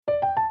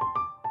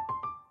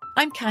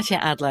I'm Katya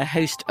Adler,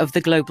 host of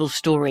The Global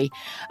Story.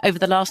 Over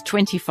the last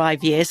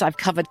 25 years, I've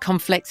covered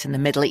conflicts in the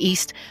Middle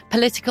East,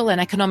 political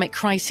and economic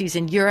crises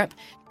in Europe,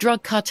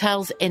 drug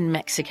cartels in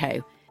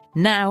Mexico.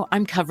 Now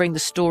I'm covering the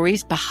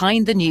stories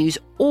behind the news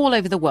all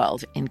over the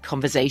world in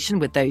conversation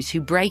with those who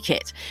break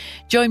it.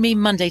 Join me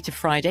Monday to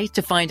Friday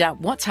to find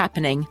out what's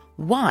happening,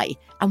 why,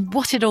 and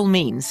what it all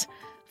means.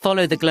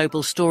 Follow The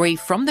Global Story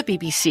from the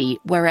BBC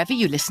wherever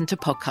you listen to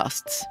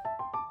podcasts.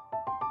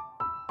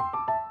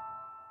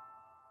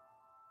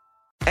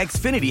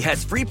 Xfinity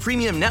has free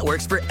premium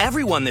networks for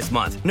everyone this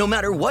month, no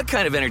matter what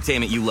kind of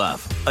entertainment you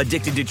love.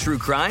 Addicted to true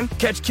crime?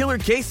 Catch killer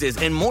cases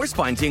and more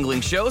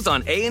spine-tingling shows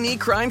on A&E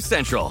Crime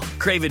Central.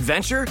 Crave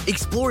adventure?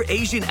 Explore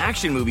Asian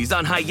action movies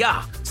on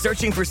Hi-YAH.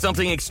 Searching for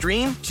something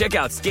extreme? Check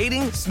out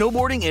skating,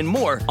 snowboarding, and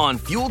more on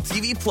Fuel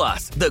TV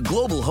Plus, the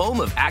global home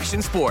of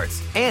action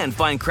sports. And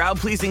find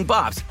crowd-pleasing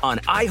bops on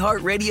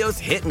iHeartRadio's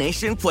Hit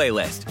Nation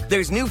playlist.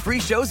 There's new free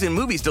shows and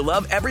movies to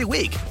love every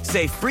week.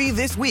 Say free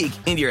this week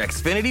in your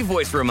Xfinity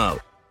voice remote.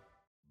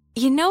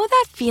 You know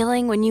that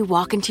feeling when you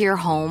walk into your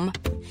home,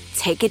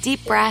 take a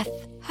deep breath,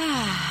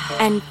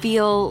 and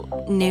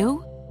feel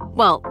new?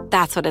 Well,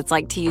 that's what it's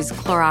like to use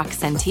Clorox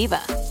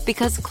Scentiva.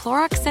 Because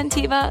Clorox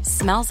Scentiva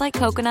smells like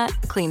coconut,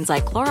 cleans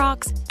like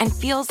Clorox, and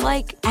feels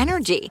like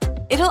energy.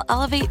 It'll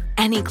elevate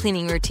any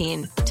cleaning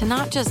routine to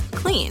not just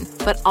clean,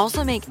 but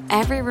also make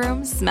every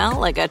room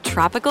smell like a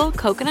tropical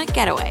coconut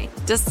getaway.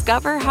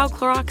 Discover how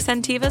Clorox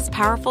Scentiva's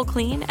powerful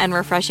clean and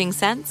refreshing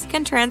scents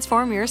can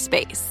transform your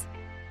space.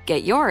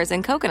 Get yours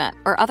in coconut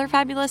or other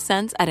fabulous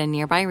scents at a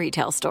nearby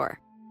retail store.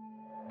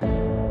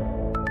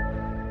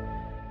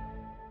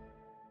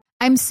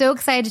 I'm so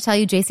excited to tell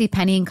you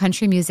JCPenney and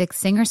country music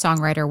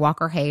singer-songwriter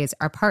Walker Hayes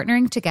are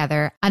partnering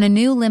together on a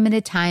new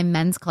limited-time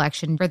men's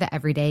collection for the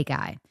everyday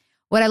guy.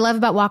 What I love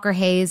about Walker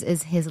Hayes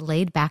is his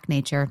laid-back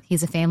nature.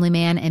 He's a family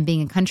man, and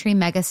being a country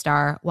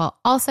megastar while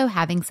also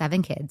having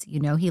 7 kids, you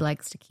know he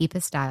likes to keep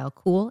his style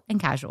cool and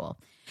casual.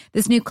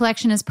 This new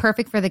collection is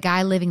perfect for the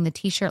guy living the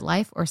t-shirt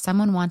life or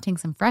someone wanting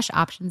some fresh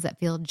options that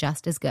feel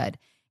just as good.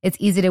 It's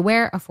easy to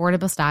wear,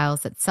 affordable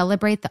styles that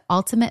celebrate the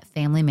ultimate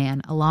family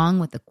man, along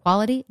with the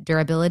quality,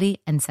 durability,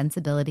 and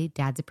sensibility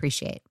dads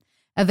appreciate.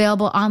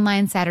 Available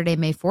online Saturday,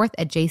 May 4th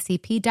at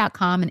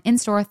jcp.com and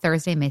in-store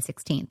Thursday, May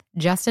 16th,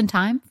 just in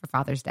time for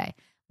Father's Day.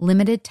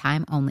 Limited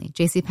time only.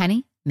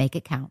 JCPenney, make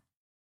it count.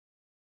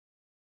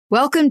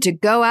 Welcome to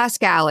Go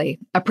Ask Allie,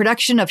 a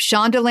production of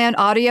Shondaland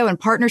Audio in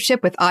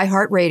partnership with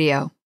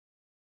iHeartRadio.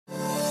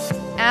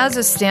 As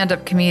a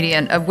stand-up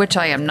comedian, of which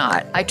I am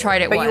not, I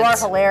tried it once. But you are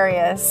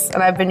hilarious,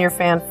 and I've been your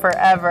fan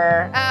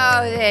forever.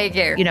 Oh, thank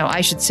you. You know, I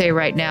should say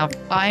right now,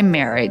 I'm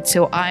married,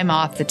 so I'm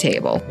off the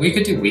table. We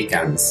could do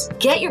weekends.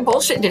 Get your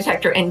bullshit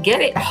detector and get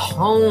it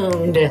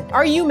honed.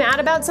 Are you mad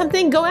about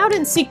something? Go out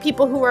and seek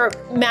people who are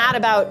mad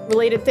about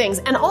related things,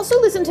 and also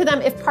listen to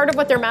them if part of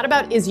what they're mad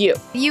about is you.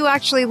 You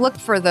actually look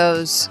for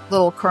those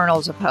little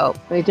kernels of hope.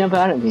 They jump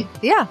out at me.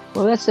 Yeah.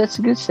 Well, that's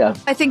the good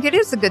stuff. I think it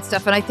is the good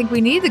stuff, and I think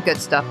we need the good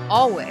stuff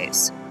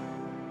always.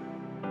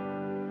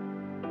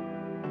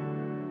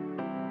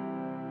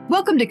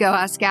 Welcome to Go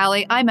Ask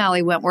Allie. I'm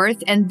Allie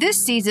Wentworth, and this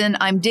season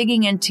I'm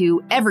digging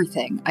into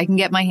everything I can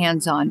get my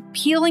hands on,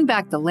 peeling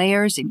back the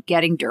layers and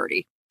getting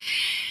dirty.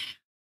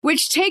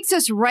 Which takes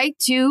us right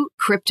to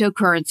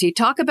cryptocurrency.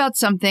 Talk about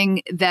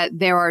something that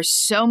there are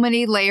so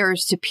many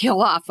layers to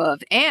peel off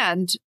of,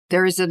 and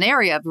there is an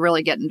area of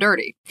really getting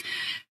dirty.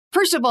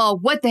 First of all,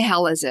 what the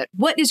hell is it?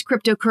 What is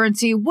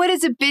cryptocurrency? What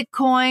is a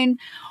Bitcoin?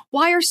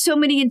 Why are so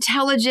many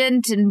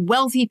intelligent and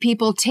wealthy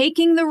people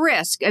taking the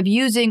risk of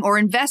using or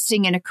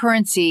investing in a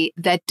currency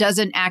that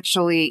doesn't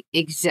actually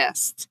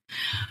exist?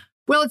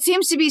 Well, it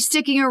seems to be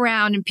sticking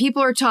around and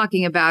people are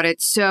talking about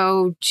it.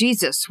 So,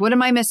 Jesus, what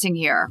am I missing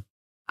here?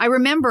 I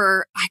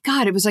remember,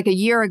 it was like a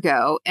year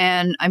ago,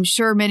 and I'm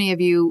sure many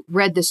of you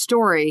read the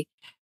story.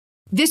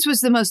 This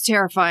was the most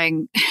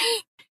terrifying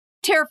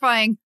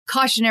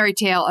cautionary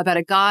tale about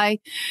a guy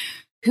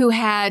who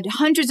had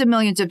hundreds of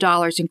millions of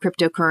dollars in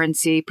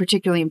cryptocurrency,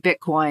 particularly in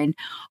Bitcoin,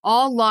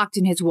 all locked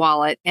in his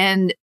wallet.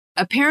 And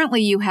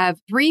apparently you have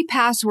 3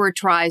 password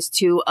tries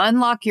to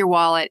unlock your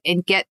wallet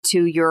and get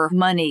to your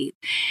money.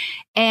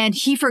 And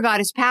he forgot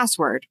his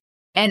password.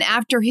 And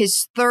after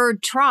his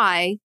 3rd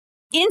try,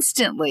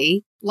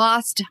 instantly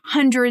lost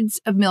hundreds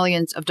of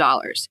millions of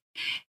dollars.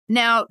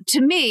 Now,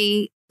 to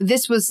me,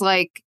 this was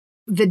like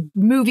the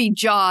movie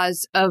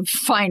Jaws of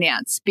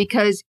finance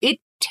because it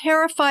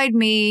terrified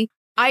me.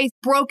 I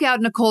broke out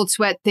in a cold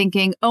sweat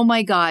thinking, oh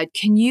my God,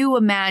 can you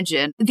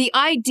imagine the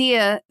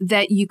idea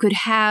that you could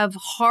have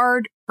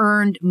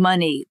hard-earned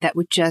money that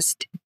would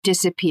just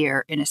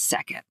disappear in a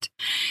second?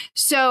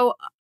 So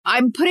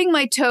I'm putting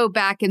my toe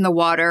back in the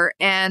water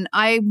and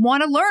I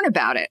want to learn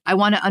about it. I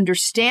want to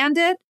understand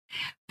it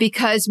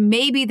because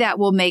maybe that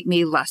will make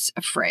me less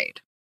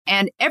afraid.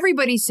 And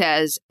everybody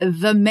says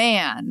the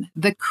man,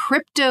 the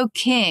crypto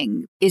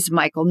king, is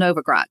Michael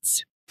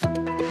Novogratz.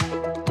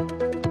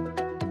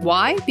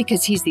 Why?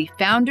 Because he's the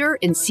founder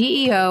and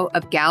CEO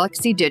of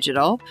Galaxy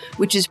Digital,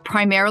 which is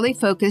primarily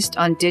focused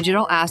on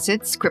digital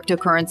assets,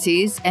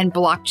 cryptocurrencies, and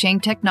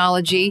blockchain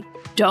technology.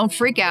 Don't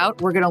freak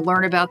out. We're going to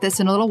learn about this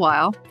in a little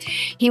while.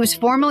 He was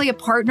formerly a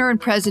partner and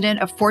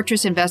president of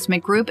Fortress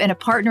Investment Group and a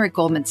partner at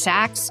Goldman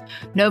Sachs.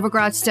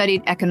 Novogratz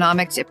studied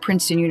economics at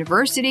Princeton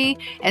University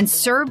and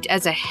served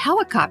as a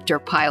helicopter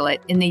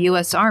pilot in the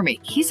U.S. Army.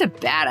 He's a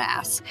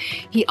badass.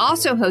 He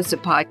also hosts a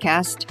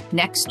podcast,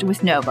 Next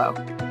with Novo.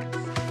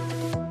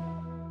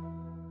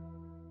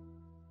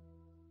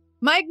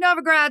 Mike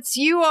Novogratz,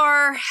 you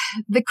are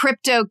the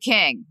crypto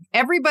king.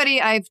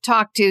 Everybody I've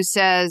talked to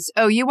says,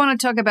 oh, you want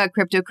to talk about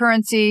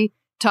cryptocurrency?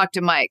 Talk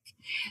to Mike.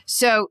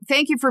 So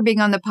thank you for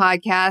being on the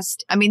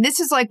podcast. I mean,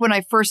 this is like when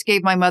I first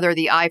gave my mother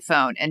the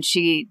iPhone and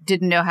she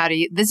didn't know how to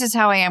use. This is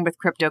how I am with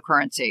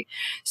cryptocurrency.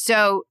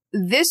 So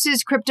this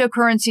is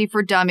Cryptocurrency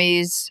for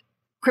Dummies,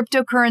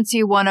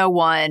 Cryptocurrency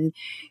 101.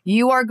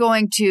 You are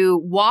going to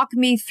walk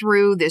me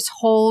through this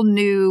whole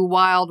new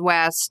Wild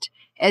West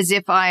as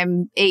if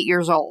I'm 8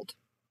 years old.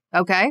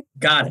 Okay.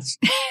 Got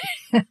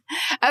it.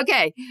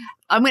 Okay.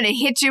 I'm going to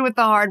hit you with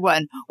the hard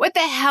one. What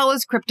the hell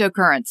is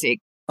cryptocurrency?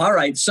 All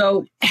right.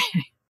 So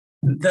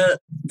the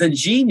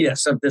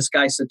genius of this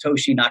guy,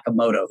 Satoshi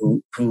Nakamoto,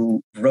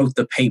 who wrote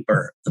the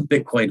paper, the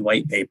Bitcoin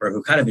white paper,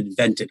 who kind of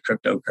invented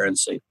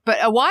cryptocurrency. But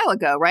a while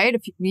ago, right? A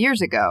few years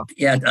ago.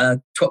 Yeah.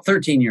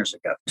 13 years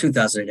ago,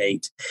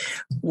 2008,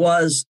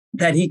 was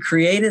that he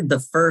created the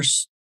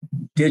first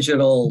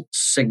digital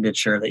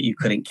signature that you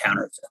couldn't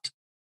counterfeit.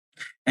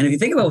 And if you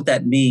think about what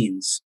that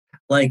means,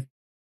 like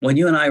when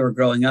you and I were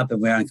growing up and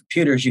we were on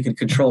computers, you could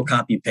control,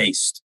 copy,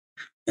 paste.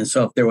 And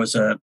so if there was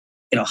a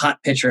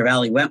hot picture of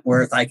Ali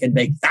Wentworth, I could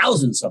make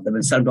thousands of them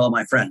and send them to all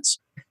my friends.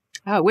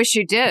 Oh, I wish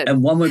you did.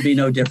 And one would be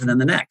no different than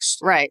the next.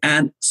 Right.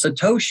 And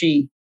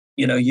Satoshi,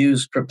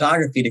 used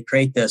cryptography to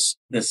create this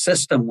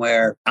system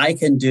where I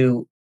can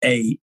do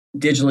a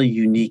digitally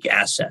unique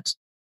asset.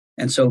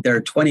 And so there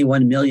are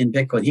 21 million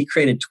Bitcoin. He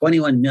created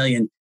 21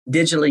 million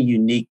digitally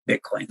unique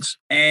Bitcoins.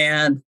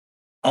 And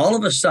all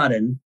of a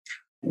sudden,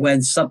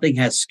 when something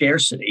has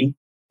scarcity,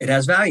 it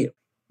has value,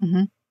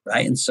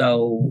 right? And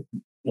so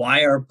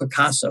why are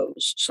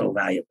Picassos so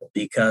valuable?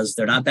 Because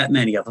there are not that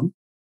many of them.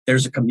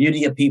 There's a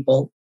community of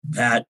people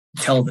that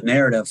tell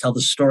the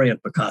story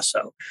of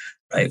Picasso,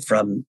 right?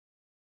 From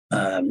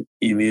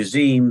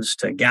museums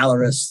to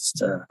gallerists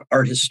to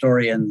art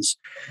historians.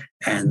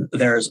 And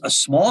there's a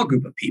small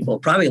group of people,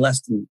 probably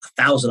less than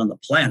 1,000 on the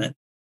planet,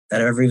 that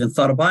have ever even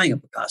thought of buying a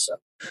Picasso.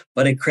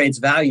 But it creates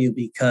value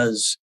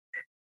because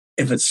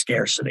if it's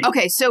scarcity.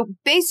 Okay, so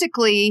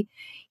basically,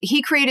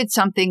 he created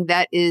something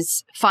that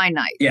is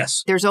finite.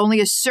 Yes. There's only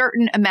a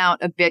certain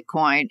amount of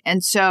Bitcoin.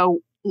 And so,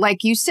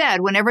 like you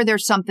said, whenever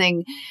there's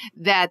something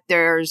that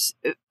there's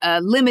a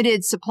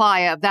limited supply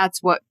of,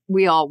 that's what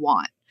we all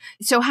want.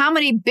 So how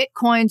many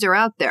Bitcoins are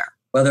out there?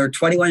 Well, there are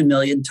 21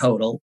 million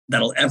total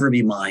that'll ever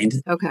be mined.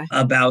 Okay.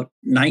 About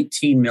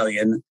 19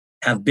 million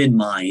have been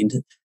mined.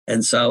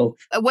 And so...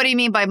 What do you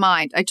mean by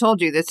mined? I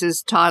told you this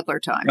is toddler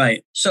time.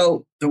 Right.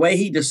 So the way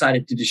he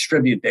decided to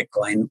distribute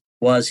Bitcoin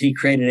was he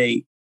created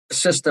a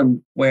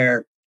system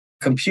where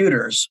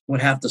computers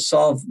would have to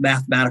solve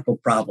mathematical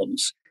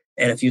problems.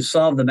 And if you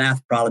solve the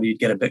math problem, you'd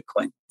get a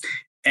Bitcoin.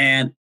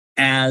 And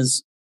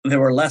as there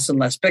were less and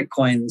less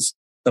Bitcoins,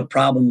 the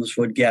problems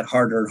would get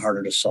harder and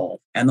harder to solve.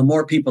 And the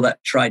more people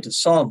that tried to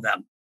solve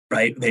them,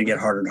 right, they'd get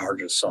harder and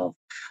harder to solve.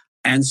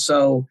 And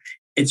so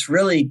it's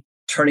really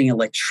turning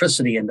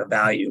electricity into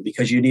value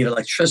because you need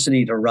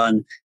electricity to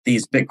run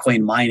these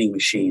Bitcoin mining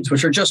machines,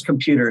 which are just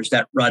computers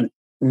that run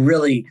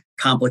really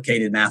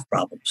complicated math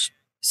problems.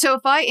 So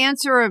if I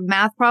answer a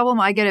math problem,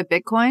 I get a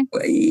Bitcoin?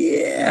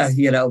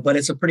 Yeah, but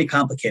it's a pretty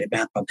complicated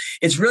math problem.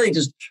 It's really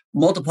just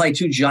multiply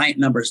two giant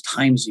numbers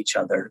times each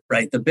other,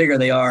 right? The bigger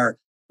they are,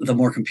 the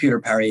more computer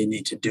power you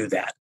need to do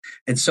that.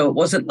 And so it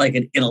wasn't like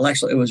an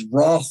intellectual, it was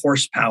raw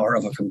horsepower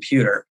of a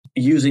computer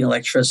using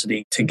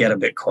electricity to get a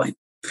Bitcoin.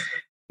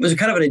 It was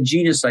kind of an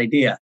ingenious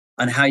idea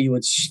on how you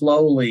would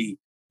slowly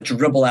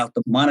dribble out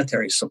the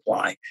monetary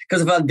supply.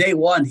 Because if on day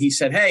one he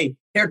said, hey,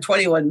 here are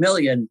 21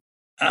 million,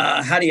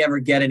 how do you ever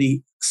get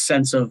any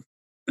sense of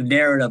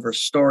narrative or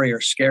story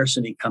or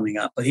scarcity coming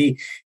up? But he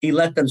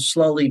let them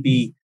slowly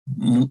be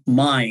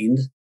mined,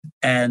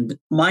 and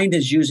mined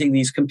is using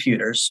these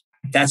computers.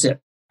 That's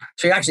it.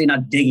 So you're actually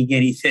not digging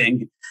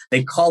anything.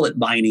 They call it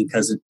mining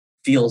because it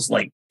feels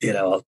like,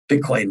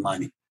 Bitcoin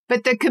mining.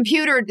 But the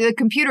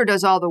computer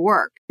does all the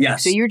work.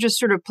 Yes. So you're just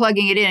sort of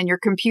plugging it in and your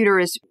computer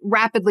is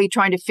rapidly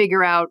trying to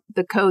figure out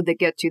the code that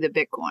gets you the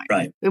Bitcoin.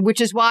 Right. Which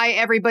is why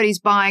everybody's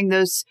buying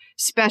those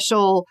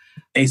special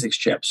ASICs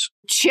chips.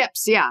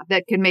 Chips, yeah,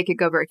 that can make it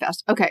go very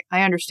fast. Okay,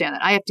 I understand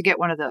that. I have to get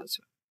one of those.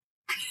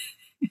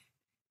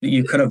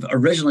 You could have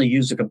originally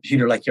used a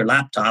computer like your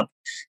laptop.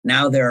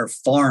 Now there are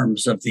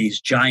farms of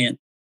these giant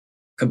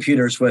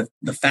computers with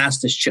the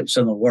fastest chips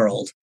in the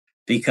world.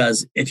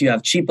 Because if you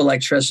have cheap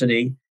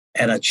electricity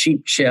and a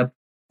cheap chip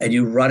and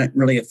you run it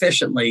really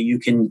efficiently, you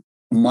can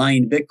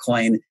mine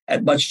Bitcoin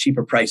at much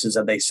cheaper prices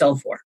than they sell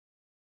for.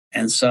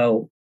 And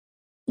so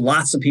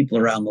lots of people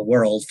around the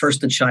world,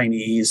 first the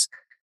Chinese,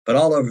 but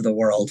all over the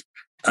world,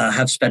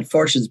 have spent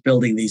fortunes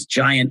building these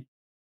giant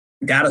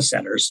data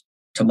centers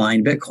to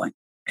mine Bitcoin.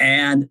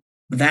 And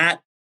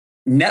that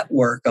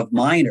network of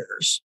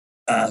miners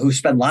who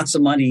spend lots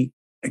of money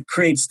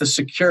creates the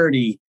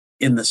security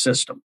in the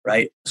system,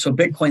 right? So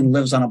Bitcoin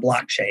lives on a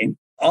blockchain.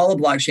 All a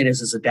blockchain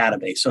is a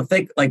database. So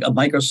think like a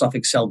Microsoft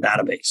Excel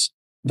database.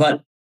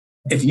 But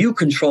if you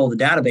control the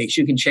database,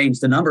 you can change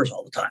the numbers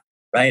all the time,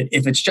 right?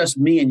 If it's just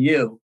me and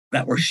you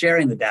that we're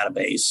sharing the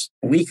database,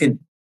 we could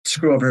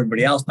screw over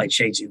everybody else by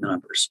changing the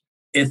numbers.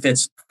 If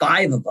it's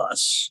 5 of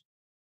us,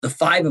 the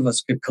 5 of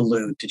us could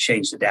collude to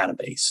change the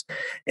database.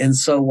 And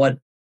so what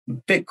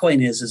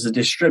Bitcoin is a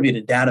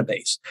distributed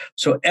database.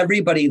 So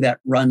everybody that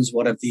runs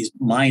one of these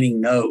mining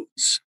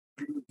nodes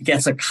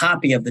gets a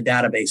copy of the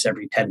database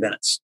every 10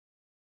 minutes.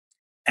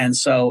 And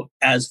so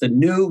as the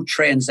new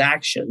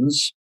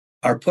transactions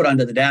are put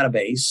onto the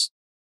database,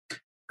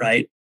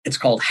 right, it's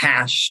called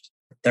hashed.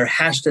 They're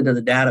hashed into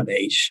the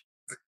database.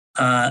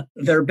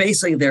 They're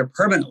basically there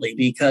permanently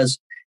because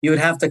you would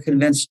have to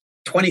convince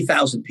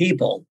 20,000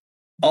 people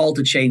all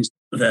to change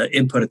the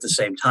input at the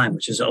same time,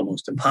 which is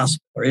almost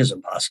impossible or is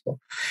impossible.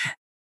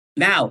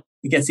 Now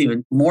it gets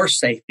even more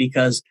safe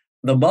because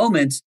the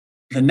moment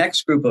the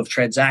next group of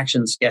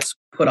transactions gets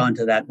put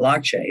onto that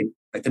blockchain,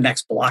 like the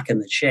next block in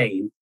the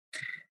chain,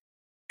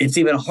 it's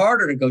even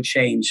harder to go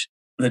change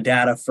the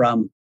data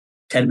from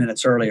 10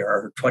 minutes earlier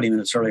or 20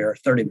 minutes earlier or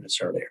 30 minutes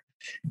earlier.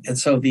 And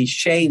so these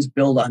chains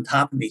build on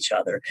top of each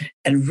other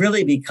and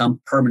really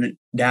become permanent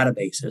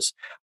databases,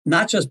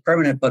 not just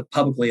permanent, but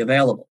publicly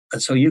available.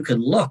 And so you can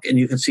look and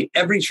you can see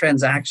every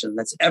transaction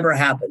that's ever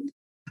happened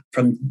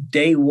from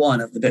day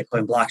one of the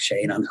Bitcoin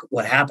blockchain on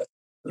what happened.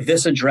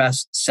 This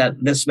address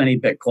sent this many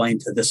Bitcoin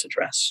to this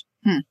address.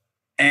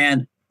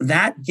 And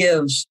that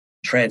gives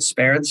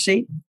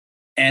transparency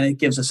and it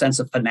gives a sense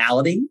of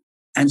finality.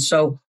 And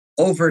so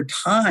over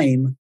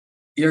time,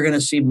 you're going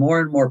to see more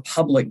and more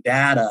public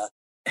data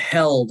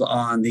held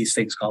on these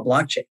things called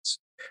blockchains.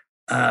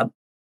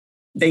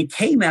 They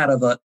came out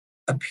of a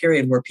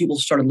period where people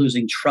started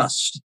losing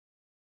trust,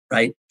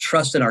 right?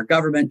 Trust in our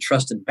government,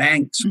 trust in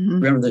banks.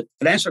 Remember the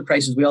financial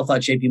crisis, we all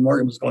thought JP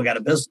Morgan was going out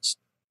of business.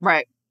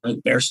 Right.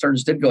 Bear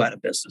Stearns did go out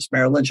of business.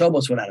 Merrill Lynch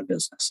almost went out of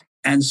business.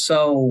 And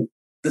so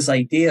this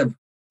idea of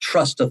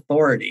trust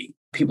authority,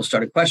 people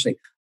started questioning.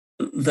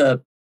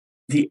 The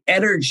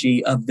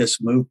energy of this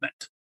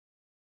movement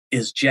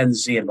is Gen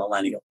Z and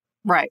millennial.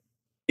 Right.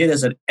 It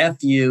is an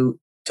FU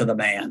to the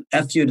man,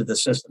 FU to the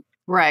system.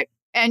 Right.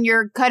 And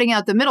you're cutting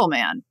out the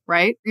middleman,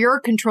 right? You're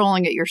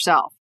controlling it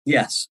yourself.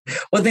 Yes.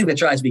 One thing that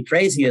drives me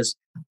crazy is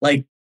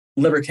like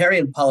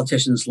libertarian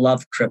politicians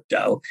love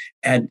crypto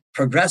and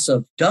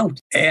progressive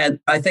don't. And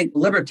I think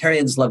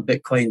libertarians love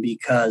Bitcoin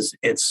because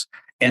it's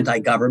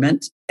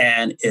anti-government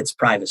and it's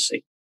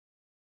privacy,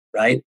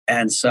 right?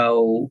 And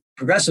so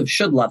progressive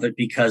should love it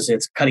because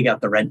it's cutting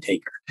out the rent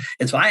taker.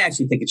 And so I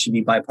actually think it should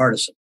be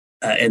bipartisan.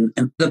 And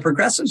the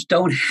progressives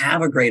don't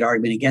have a great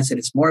argument against it.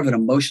 It's more of an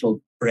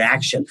emotional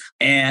reaction.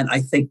 And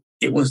I think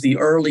it was the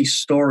early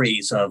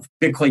stories of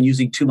Bitcoin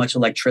using too much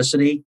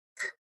electricity.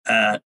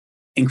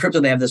 In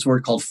crypto, they have this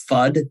word called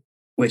FUD,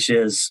 which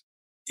is,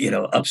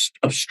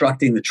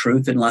 obstructing the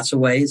truth in lots of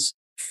ways.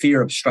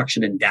 Fear,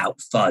 obstruction, and doubt,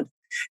 FUD.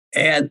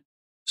 And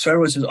so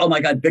everyone says, oh my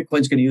God,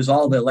 Bitcoin's going to use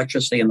all the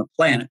electricity on the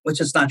planet,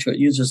 which is not true. It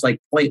uses like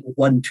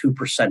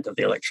 0.12% of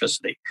the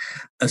electricity.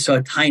 So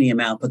a tiny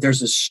amount, but there's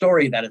this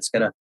story that it's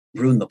going to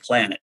ruin the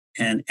planet.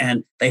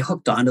 And they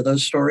hooked onto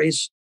those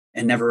stories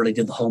and never really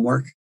did the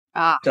homework.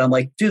 So I'm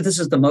like, dude, this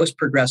is the most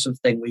progressive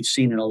thing we've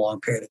seen in a long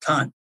period of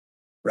time,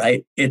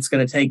 right? It's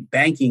going to take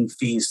banking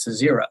fees to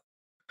zero.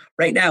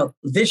 Right now,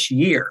 this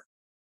year,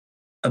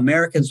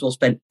 Americans will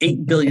spend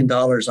 $8 billion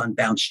on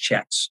bounce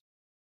checks.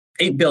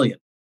 $8 billion.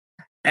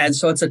 And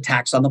so it's a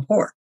tax on the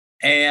poor.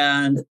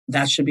 And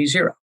that should be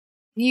zero.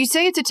 You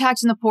say it's a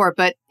tax on the poor,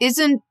 but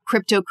isn't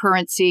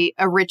cryptocurrency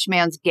a rich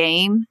man's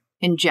game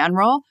in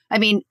general? I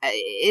mean,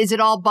 is it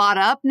all bought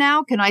up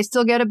now? Can I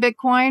still get a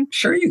Bitcoin?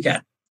 Sure you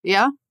can.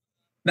 Yeah?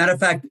 Matter of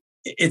fact,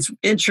 it's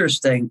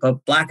interesting,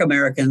 but Black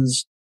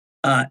Americans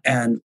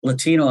and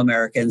Latino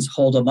Americans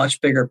hold a much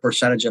bigger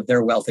percentage of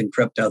their wealth in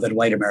crypto than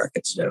white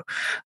Americans do.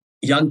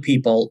 Young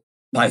people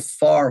by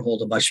far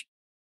hold a much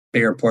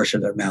bigger portion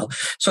of their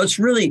wealth. So it's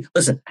really,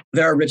 listen,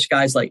 there are rich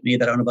guys like me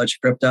that own a bunch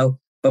of crypto,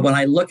 but when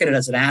I look at it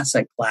as an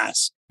asset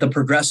class, the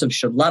progressives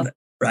should love it,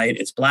 right?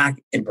 It's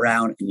Black and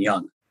brown and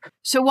young.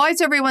 So why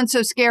is everyone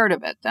so scared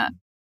of it then?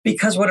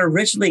 Because when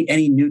originally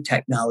any new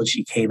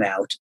technology came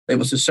out, it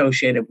was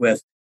associated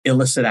with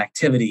illicit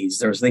activities.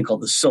 There was a thing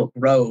called the Silk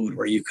Road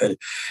where you could,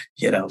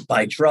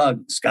 buy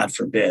drugs, God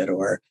forbid,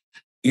 or,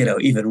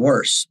 even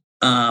worse.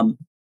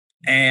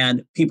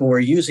 And people were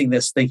using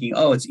this thinking,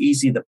 oh, it's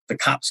easy. The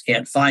cops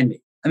can't find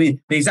me. I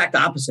mean, the exact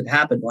opposite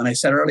happened. When I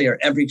said earlier,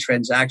 every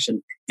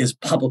transaction is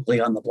publicly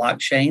on the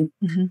blockchain.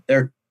 There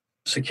are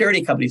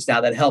security companies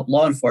now that help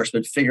law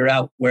enforcement figure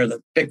out where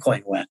the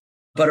Bitcoin went.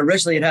 But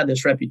originally it had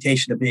this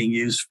reputation of being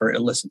used for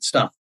illicit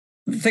stuff.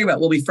 Think about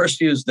when we first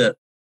used the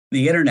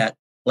internet,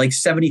 like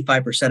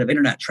 75% of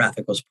internet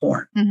traffic was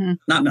porn. Mm-hmm.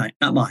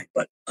 Not mine,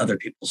 but other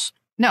people's.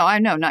 No, I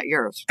know, not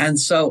yours. And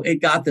so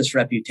it got this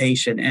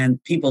reputation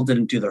and people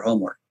didn't do their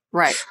homework.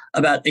 Right.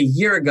 About a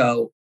year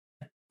ago,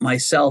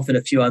 myself and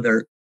a few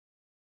other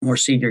more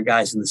senior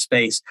guys in the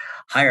space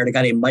hired a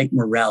guy named Mike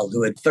Morrell,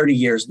 who had 30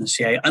 years in the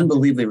CIA,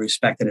 unbelievably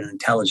respected in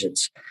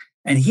intelligence.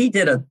 And he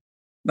did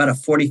about a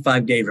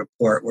 45-day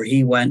report where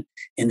he went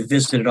and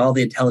visited all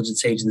the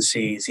intelligence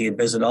agencies. He had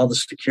visited all the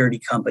security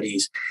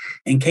companies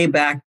and came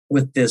back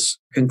with this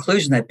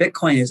conclusion that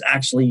Bitcoin is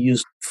actually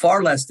used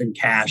far less than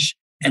cash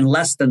and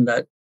less than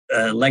the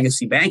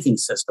legacy banking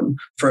system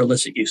for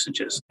illicit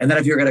usages. And that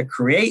if you're going to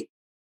create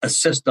a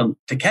system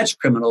to catch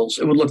criminals,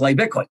 it would look like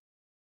Bitcoin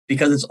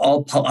because it's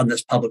all on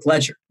this public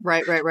ledger.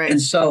 Right.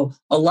 And so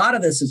a lot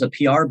of this is a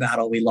PR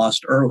battle we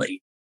lost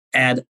early.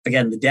 And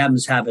again, the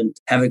Dems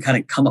haven't kind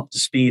of come up to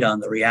speed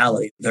on the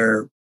reality.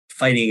 They're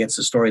fighting against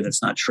a story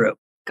that's not true.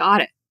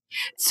 Got it.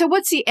 So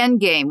what's the end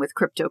game with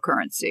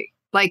cryptocurrency?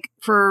 Like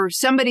for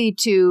somebody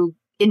to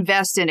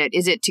invest in it,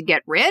 is it to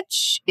get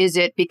rich? Is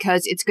it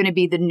because it's going to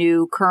be the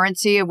new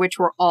currency of which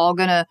we're all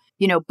going to,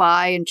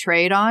 buy and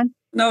trade on?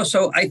 No.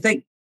 So I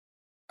think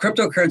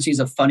cryptocurrency is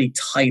a funny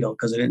title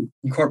because it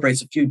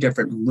incorporates a few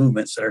different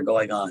movements that are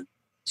going on.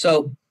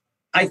 So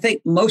I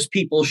think most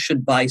people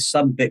should buy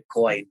some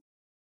Bitcoin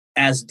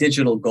as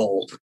digital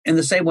gold. In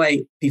the same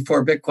way,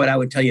 before Bitcoin, I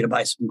would tell you to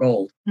buy some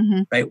gold,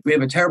 mm-hmm. right? We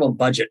have a terrible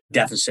budget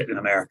deficit in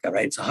America,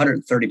 right? It's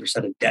 130%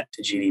 of debt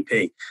to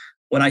GDP.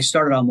 When I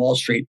started on Wall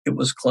Street, it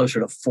was closer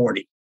to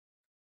 40.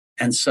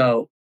 And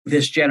so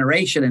this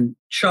generation in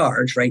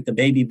charge, right? The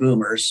baby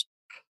boomers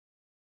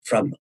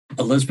from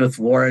Elizabeth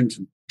Warren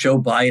to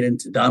Joe Biden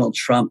to Donald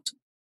Trump,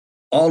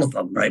 all of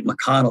them, right?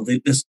 McConnell,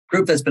 this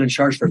group that's been in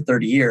charge for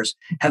 30 years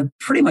have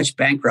pretty much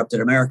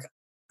bankrupted America,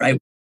 right?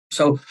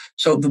 So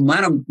the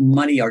amount of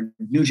money our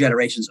new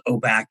generations owe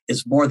back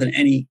is more than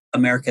any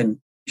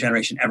American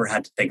generation ever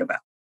had to think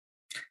about.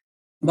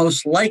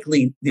 Most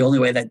likely, the only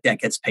way that debt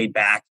gets paid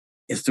back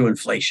is through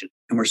inflation.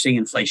 And we're seeing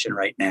inflation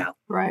right now.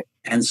 Right.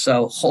 And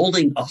so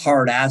holding a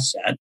hard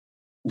asset,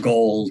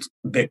 gold,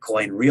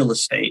 Bitcoin, real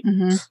estate,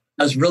 mm-hmm.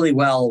 does really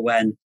well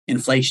when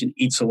inflation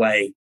eats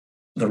away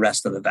the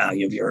rest of the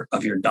value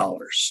of your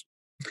dollars.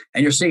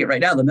 And you're seeing it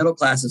right now. The middle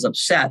class is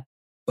upset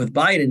with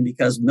Biden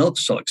because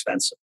milk's so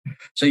expensive.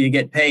 So you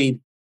get paid,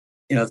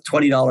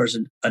 $20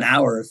 an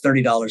hour, or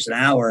 $30 an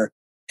hour,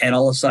 and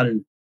all of a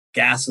sudden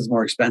gas is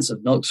more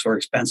expensive, milk's more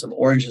expensive,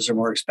 oranges are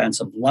more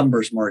expensive,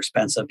 lumber's more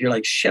expensive. You're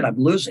like, shit, I'm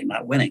losing,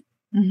 not winning.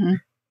 Mm-hmm.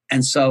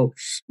 And so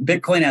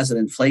Bitcoin as an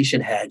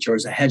inflation hedge or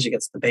as a hedge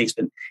against the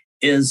basement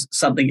is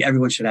something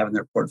everyone should have in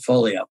their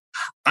portfolio.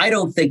 I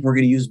don't think we're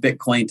going to use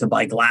Bitcoin to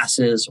buy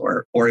glasses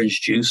or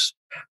orange juice,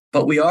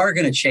 but we are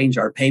going to change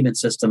our payment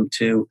system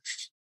to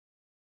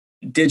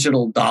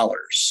digital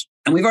dollars.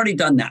 And we've already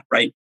done that,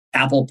 right?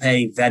 Apple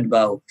Pay,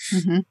 Venmo,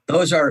 mm-hmm.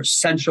 those are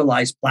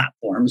centralized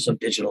platforms of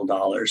digital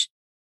dollars.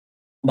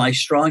 My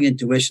strong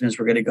intuition is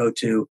we're going to go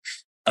to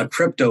a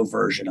crypto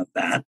version of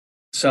that.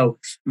 So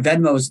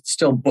Venmo is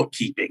still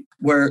bookkeeping,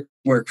 where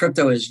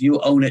crypto is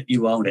you own it.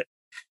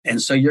 And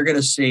so you're going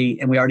to see,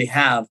 and we already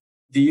have,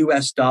 the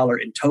US dollar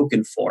in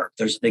token form.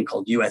 There's a thing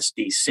called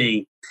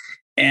USDC.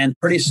 And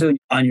pretty soon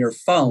on your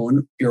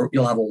phone,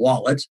 you'll have a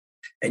wallet,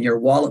 and your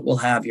wallet will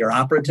have your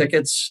opera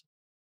tickets,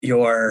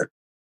 your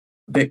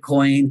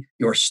Bitcoin,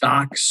 your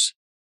stocks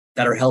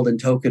that are held in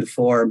token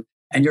form,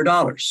 and your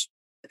dollars,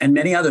 and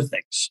many other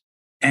things.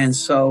 And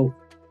so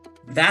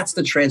that's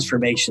the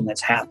transformation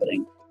that's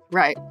happening.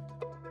 Right.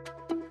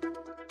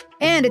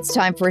 And it's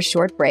time for a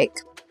short break.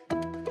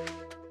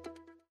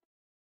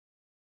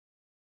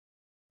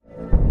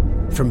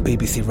 From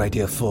BBC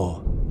Radio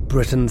 4,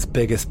 Britain's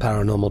biggest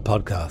paranormal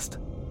podcast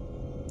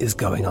is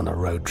going on a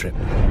road trip.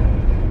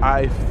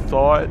 I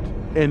thought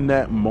in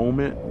that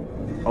moment,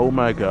 oh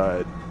my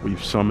God,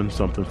 we've summoned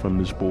something from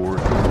this board.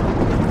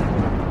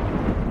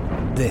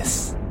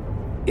 This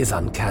is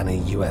Uncanny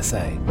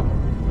USA.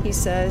 He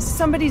says,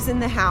 somebody's in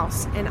the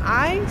house, and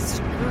I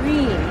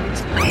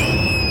screamed.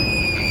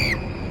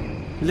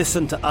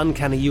 Listen to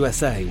Uncanny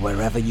USA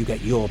wherever you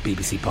get your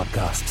BBC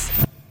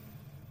podcasts,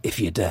 if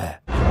you dare.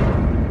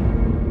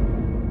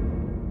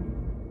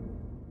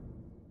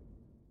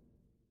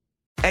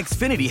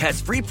 Xfinity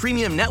has free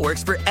premium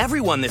networks for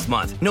everyone this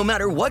month, no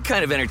matter what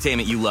kind of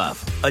entertainment you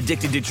love.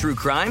 Addicted to true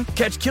crime?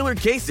 Catch killer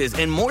cases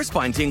and more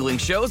spine-tingling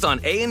shows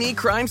on A&E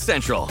Crime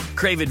Central.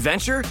 Crave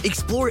adventure?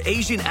 Explore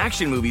Asian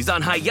action movies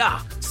on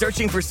Hi-YAH.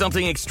 Searching for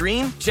something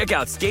extreme? Check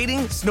out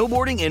skating,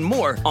 snowboarding, and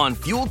more on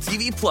Fuel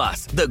TV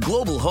Plus, the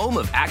global home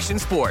of action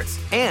sports.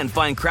 And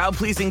find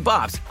crowd-pleasing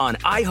bops on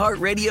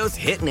iHeartRadio's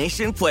Hit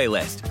Nation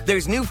playlist.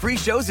 There's new free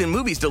shows and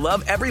movies to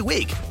love every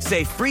week.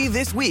 Say free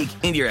this week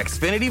in your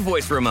Xfinity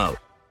voice remote.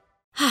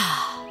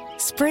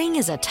 Spring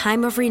is a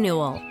time of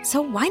renewal,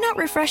 so why not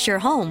refresh your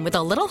home with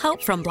a little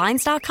help from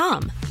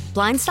Blinds.com?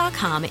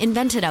 Blinds.com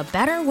invented a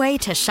better way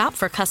to shop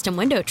for custom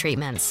window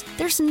treatments.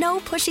 There's no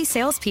pushy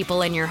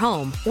salespeople in your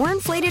home or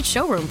inflated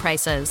showroom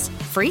prices.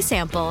 Free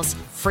samples,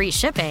 free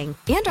shipping,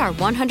 and our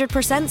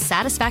 100%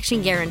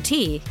 satisfaction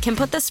guarantee can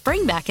put the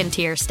spring back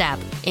into your step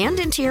and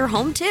into your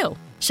home, too.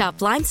 Shop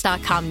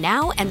Blinds.com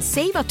now and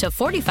save up to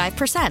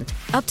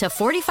 45%. Up to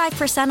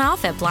 45%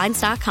 off at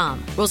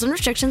Blinds.com. Rules and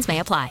restrictions may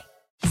apply.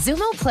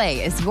 Xumo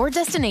Play is your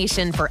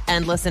destination for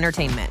endless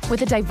entertainment.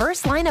 With a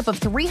diverse lineup of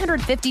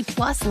 350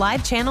 plus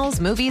live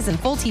channels, movies, and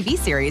full TV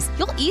series,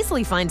 you'll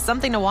easily find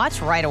something to watch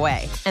right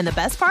away. And the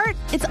best part?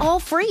 It's all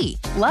free.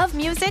 Love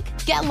music?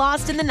 Get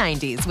lost in the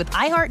 90s with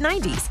iHeart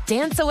 90s,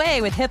 dance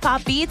away with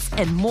hip-hop beats,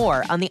 and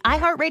more on the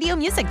iHeartRadio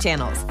music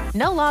channels.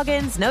 No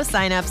logins, no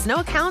signups, no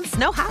accounts,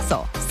 no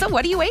hassle. So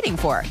what are you waiting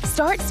for?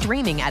 Start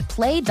streaming at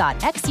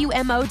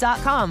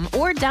play.xumo.com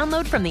or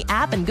download from the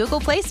app and Google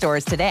Play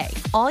stores today.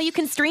 All you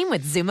can stream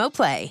with Xumo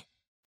Play.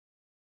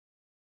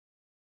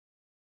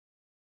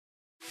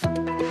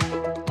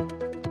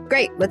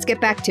 Great. Let's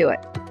get back to it.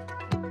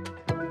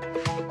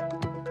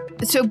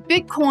 So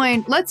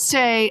Bitcoin, let's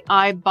say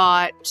I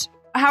bought,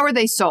 how are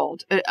they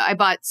sold? I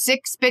bought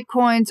 6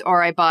 Bitcoins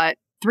or I bought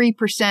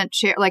 3%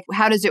 share. Like,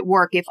 how does it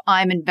work if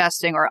I'm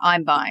investing or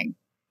I'm buying?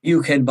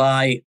 You can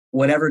buy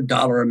whatever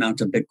dollar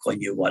amount of Bitcoin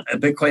you want. A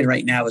Bitcoin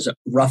right now is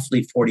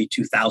roughly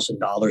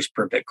 $42,000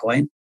 per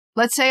Bitcoin.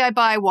 Let's say I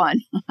buy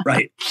one.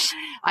 Right.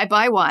 I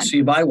buy one. So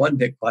you buy one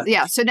Bitcoin.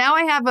 Yeah. So now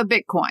I have a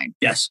Bitcoin.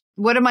 Yes.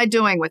 What am I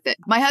doing with it?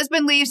 My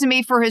husband leaves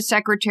me for his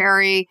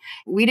secretary.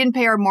 We didn't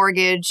pay our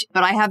mortgage,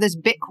 but I have this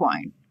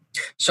Bitcoin.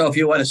 So if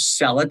you want to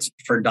sell it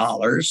for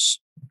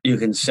dollars, you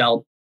can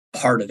sell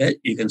part of it.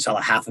 You can sell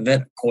a half of it,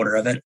 a quarter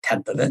of it, a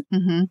tenth of it.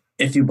 Mm-hmm.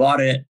 If you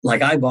bought it,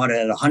 like I bought it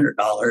at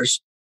 $100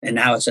 and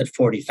now it's at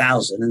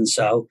 $40,000. And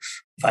so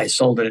if I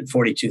sold it at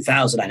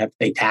 $42,000, I'd have to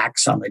pay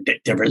tax on the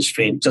difference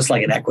between, just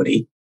like an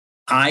equity.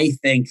 I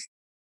think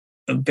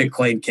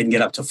Bitcoin can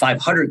get up to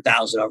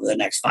 500,000 over the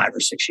next 5 or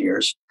 6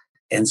 years.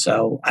 And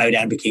so I would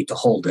advocate to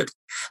hold it.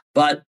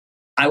 But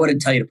I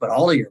wouldn't tell you to put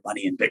all of your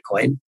money in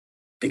Bitcoin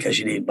because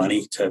you need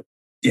money to,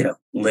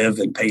 live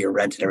and pay your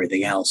rent and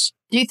everything else.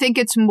 Do you think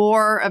it's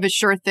more of a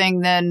sure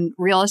thing than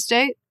real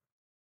estate?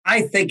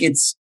 I think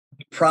it's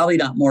probably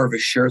not more of a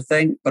sure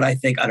thing, but I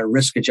think on a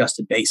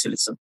risk-adjusted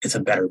basis, it's a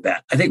better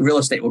bet. I think real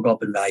estate will go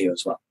up in value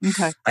as well.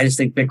 Okay. I just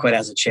think Bitcoin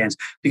has a chance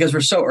because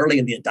we're so early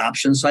in the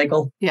adoption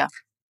cycle. Yeah.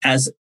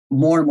 As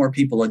more and more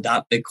people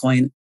adopt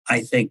Bitcoin,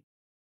 I think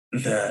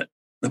the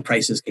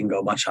prices can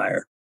go much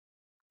higher.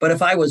 But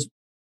if I was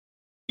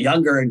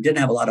younger and didn't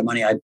have a lot of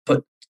money, I'd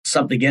put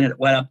something in it. It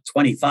went up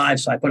 25,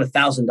 so I put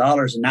 $1,000,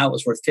 and now it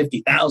was worth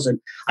 50,000.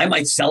 I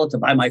might sell it to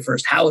buy my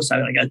first house.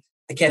 I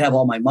can't have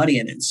all my money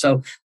in it.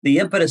 So the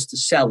impetus to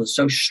sell is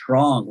so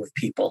strong with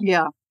people.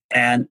 Yeah.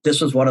 And this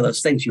was one of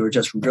those things you were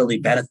just really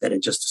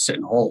benefited just to sit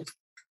and hold.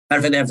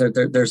 Matter of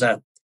fact, there's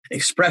a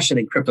expression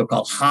in crypto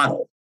called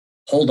HODL.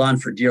 Hold on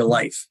for dear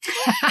life.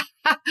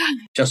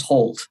 Just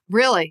hold.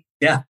 Really?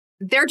 Yeah.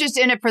 They're just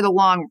in it for the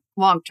long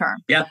term.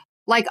 Yeah.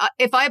 Like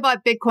if I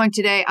bought Bitcoin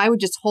today, I would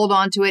just hold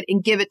on to it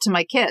and give it to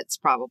my kids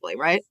probably,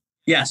 right?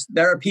 Yes.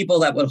 There are people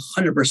that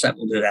 100%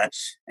 will do that.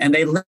 And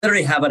they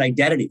literally have an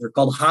identity. They're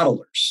called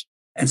hodlers.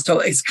 And so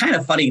it's kind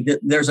of funny that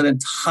there's an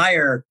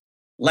entire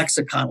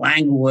lexicon,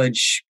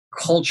 language,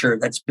 culture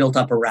that's built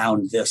up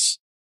around this.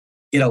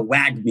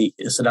 WAGMI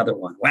is another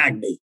one.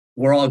 WAGMI.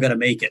 We're all going to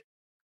make it.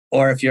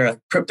 Or if you're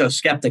a crypto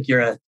skeptic,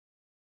 you're a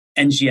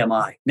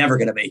NGMI. Never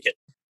going to make it.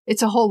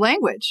 It's a whole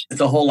language.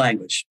 It's a whole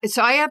language.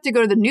 So I have to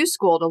go to the new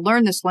school to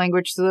learn this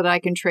language so that I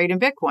can trade in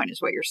Bitcoin,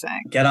 is what you're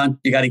saying.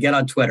 You got to get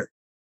on Twitter.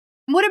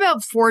 What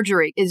about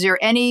forgery? Is there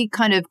any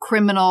kind of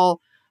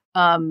criminal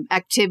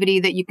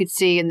activity that you could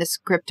see in this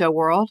crypto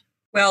world?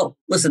 Well,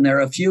 listen, there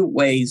are a few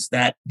ways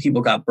that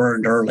people got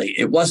burned early.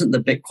 It wasn't the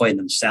Bitcoin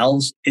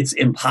themselves. It's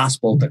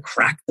impossible to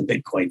crack the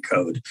Bitcoin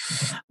code.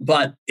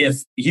 But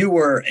if you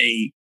were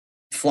a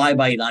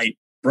fly-by-night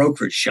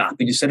brokerage shop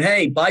and you said,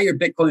 hey, buy your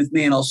Bitcoin with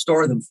me and I'll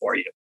store them for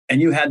you, and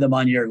you had them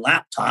on your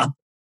laptop,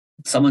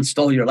 someone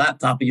stole your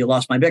laptop and you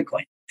lost my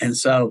Bitcoin. And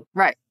so,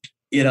 right,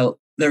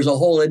 there's a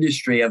whole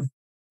industry of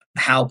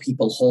how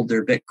people hold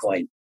their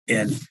Bitcoin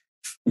in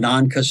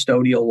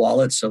non-custodial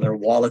wallets. So they're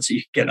wallets that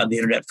you can get on the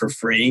internet for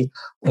free.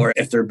 Or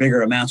if they're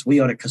bigger amounts, we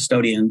own a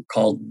custodian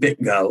called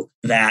BitGo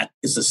that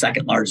is the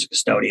second largest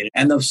custodian.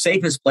 And the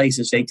safest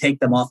places, they take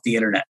them off the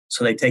internet.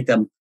 So they take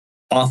them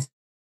off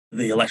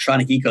the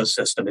electronic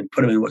ecosystem and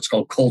put them in what's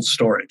called cold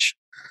storage.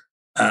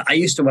 I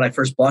used to, when I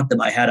first bought them,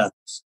 I had a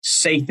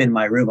safe in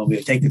my room, and we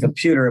would take the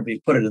computer and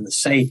we'd put it in the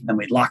safe, and then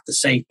we'd lock the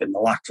safe in the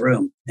locked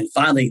room. And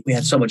finally, we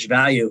had so much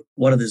value.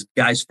 One of these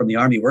guys from the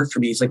Army worked for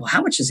me. He's like, well,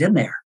 how much is in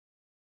there?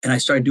 And I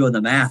started doing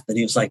the math, and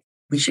he was like,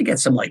 we should get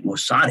some like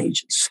Mossad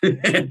agents.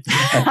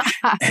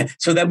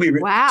 So then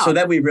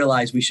we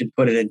realized we should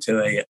put it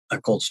into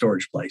a cold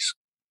storage place.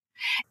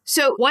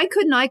 So why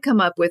couldn't I come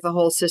up with a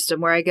whole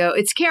system where I go,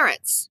 it's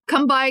carrots,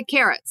 come buy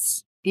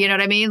carrots. You know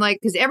what I mean? Like,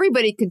 because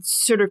everybody could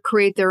sort of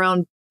create their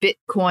own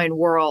Bitcoin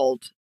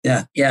world.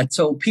 Yeah. Yeah.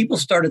 So people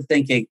started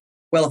thinking,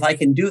 well, if I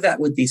can do that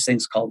with these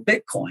things called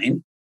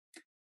Bitcoin,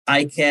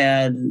 I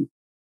can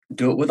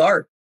do it with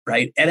art,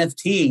 right?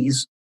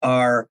 NFTs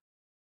are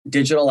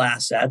digital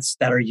assets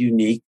that are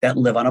unique, that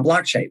live on a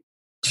blockchain.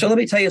 So let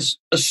me tell you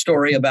a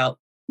story about,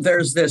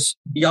 there's this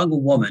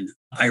young woman,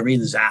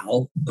 Irene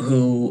Zhao,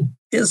 who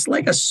is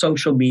like a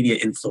social media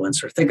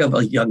influencer. Think of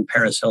a young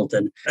Paris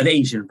Hilton, an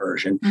Asian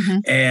version. Mm-hmm.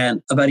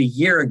 And about a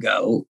year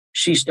ago,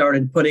 she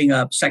started putting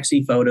up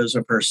sexy photos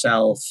of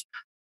herself,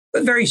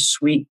 but very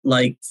sweet,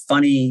 like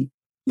funny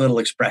little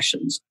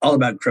expressions all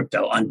about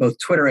crypto on both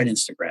Twitter and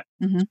Instagram.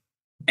 Mm-hmm.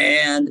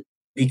 And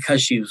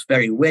because she was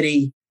very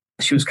witty,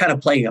 she was kind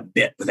of playing a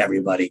bit with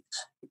everybody.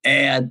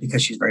 And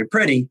because she's very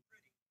pretty,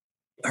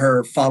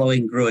 her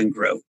following grew and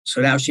grew. So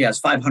now she has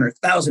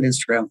 500,000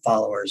 Instagram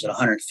followers and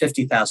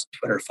 150,000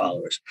 Twitter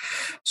followers.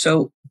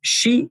 So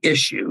she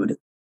issued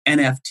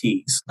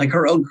NFTs, like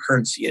her own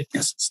currency.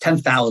 It's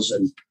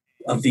 10,000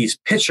 of these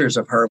pictures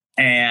of her.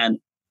 And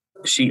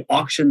she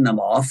auctioned them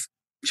off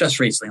just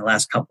recently, the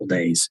last couple of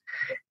days.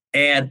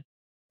 And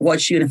what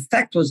she in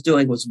effect was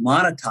doing was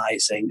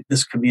monetizing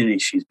this community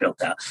she's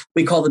built out.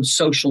 We call them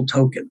social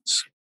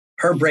tokens.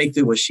 Her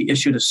breakthrough was she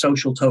issued a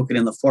social token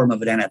in the form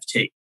of an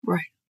NFT.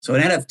 Right. So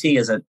an NFT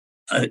is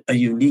a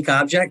unique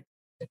object.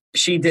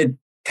 She did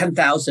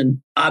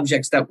 10,000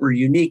 objects that were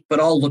unique, but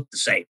all looked the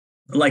same.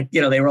 Like,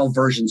 they were all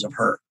versions of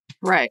her.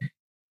 Right.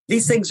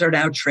 These things are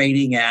now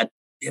trading at,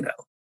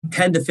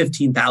 $10,000 to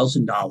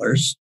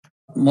 $15,000.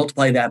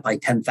 Multiply that by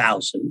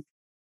 10,000,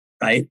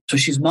 right? So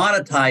she's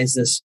monetized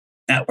this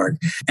network.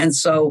 And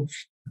so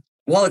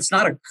while it's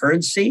not a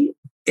currency,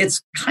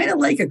 it's kind of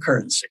like a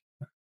currency,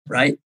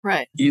 right?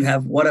 Right. You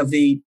have one of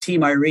the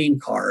Team Irene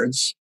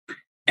cards,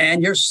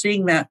 and you're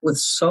seeing that with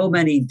so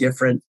many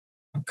different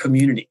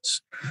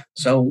communities.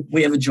 So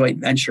we have a joint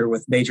venture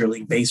with Major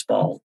League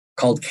Baseball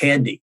called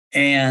Candy,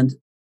 and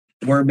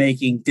we're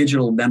making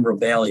digital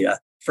memorabilia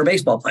for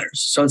baseball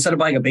players. So instead of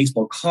buying a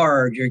baseball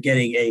card, you're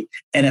getting a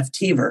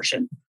NFT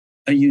version,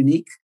 a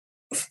unique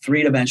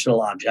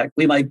three-dimensional object.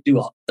 We might do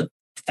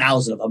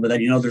 1,000 of them, but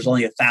then there's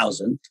only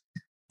 1,000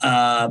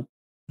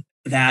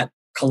 that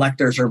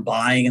collectors are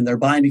buying, and they're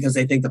buying because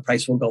they think the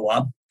price will go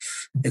up.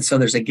 And so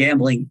there's a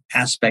gambling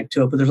aspect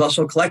to it, but there's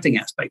also a collecting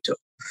aspect to it.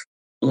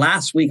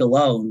 Last week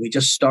alone, we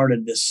just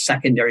started this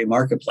secondary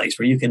marketplace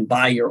where you can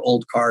buy your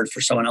old card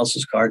for someone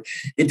else's card.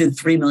 It did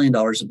 $3 million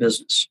of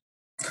business.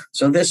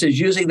 So this is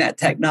using that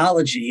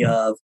technology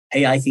of,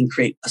 hey, I can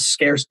create a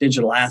scarce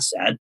digital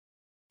asset,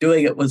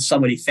 doing it with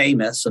somebody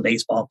famous, a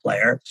baseball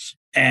player,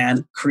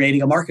 and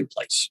creating a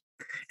marketplace.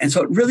 And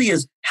so it really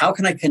is, how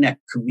can I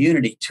connect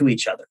community to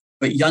each other?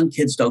 But young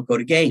kids don't go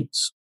to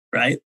games,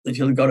 right? If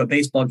you go to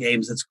baseball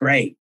games, it's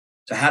great.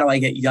 So how do I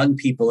get young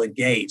people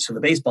engaged? So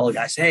the baseball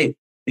guys say, hey,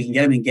 we can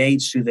get them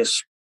engaged through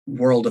this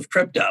world of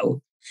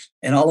crypto.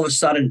 And all of a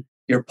sudden,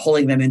 you're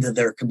pulling them into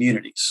their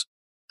communities.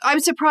 I'm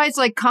surprised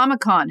like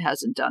Comic-Con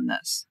hasn't done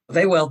this.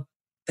 They will.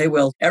 They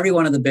will. Every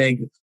one of the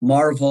big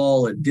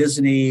Marvel and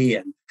Disney.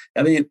 And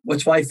I mean,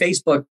 that's why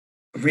Facebook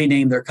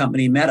renamed their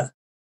company Meta,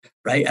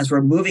 right? As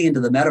we're moving into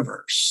the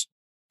metaverse.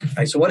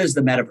 Right? So what is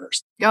the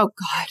metaverse? Oh,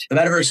 God. The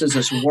metaverse is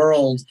this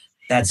world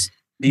that's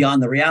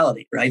beyond the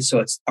reality, right? So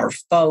it's our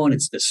phone,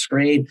 it's the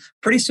screen.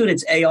 Pretty soon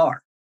it's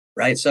AR,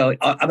 right? So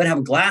I'm going to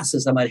have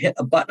glasses. I'm going to hit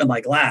a button on my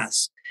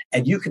glass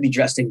and you could be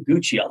dressed in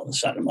Gucci all of a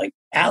sudden. I'm like,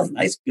 Allie,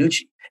 nice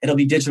Gucci. It'll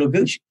be digital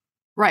Gucci.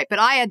 Right. But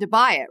I had to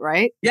buy it,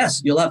 right?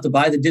 Yes. You'll have to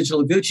buy the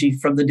digital Gucci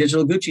from the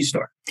digital Gucci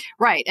store.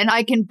 Right. And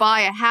I can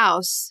buy a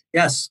house.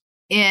 Yes.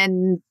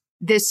 In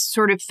this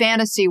sort of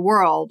fantasy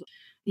world.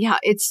 Yeah.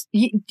 It's,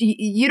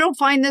 you don't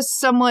find this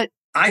somewhat...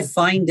 I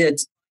find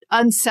it...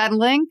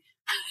 unsettling?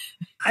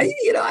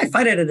 I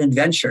find it an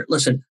adventure.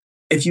 Listen,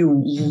 if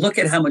you look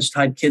at how much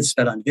time kids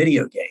spend on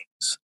video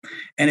games,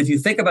 and if you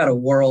think about a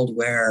world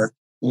where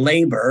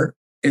labor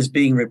is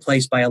being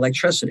replaced by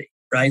electricity,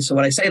 right? So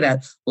when I say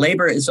that,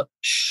 labor is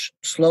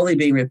slowly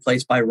being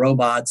replaced by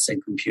robots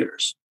and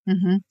computers.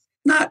 Mm-hmm.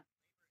 Not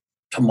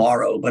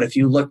tomorrow, but if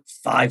you look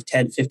 5,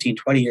 10, 15,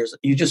 20 years,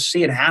 you just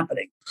see it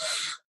happening.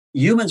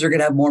 Humans are going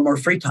to have more and more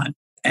free time.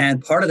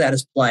 And part of that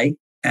is play.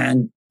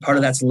 And part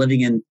of that's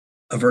living in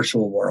a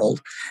virtual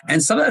world.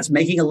 And some of that's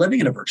making a living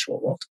in a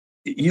virtual world.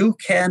 You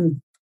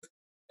can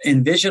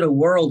envision a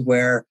world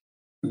where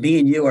me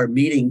and you are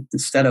meeting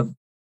instead of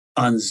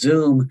on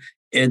Zoom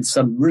in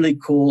some really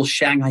cool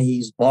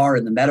Shanghaiese bar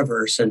in the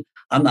metaverse. And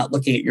I'm not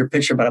looking at your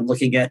picture, but I'm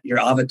looking at your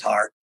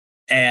avatar.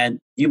 And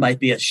you might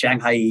be a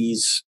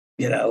Shanghaiese,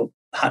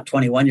 hot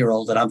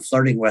 21-year-old that I'm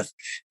flirting with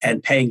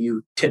and paying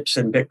you tips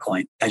in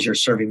Bitcoin as you're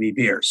serving me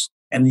beers.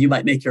 And you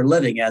might make your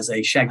living as a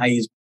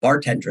Shanghaiese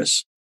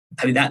bartendress.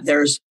 I mean,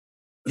 there's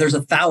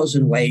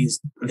 1,000 ways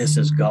this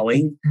is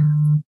going.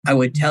 I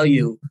would tell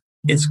you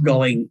it's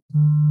going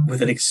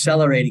with an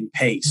accelerating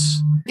pace.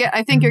 Yeah,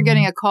 I think you're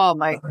getting a call,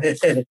 Mike.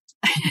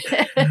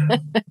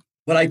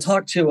 When I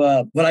talk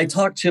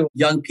to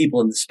young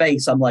people in the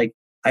space, I'm like,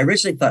 I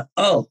originally thought,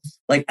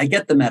 I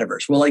get the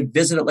metaverse. We'll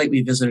visit it like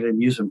we visited an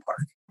amusement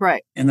park.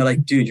 Right. And they're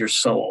like, dude, you're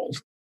so old.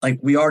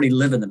 We already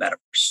live in the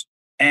metaverse.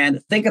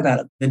 And think about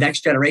it. The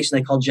next generation,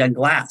 they call Gen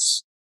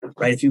Glass,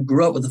 right? If you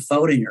grew up with a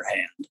phone in your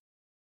hand,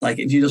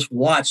 if you just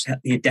watched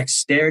the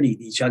dexterity,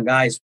 these young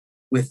guys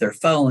with their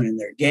phone and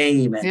their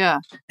game.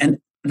 And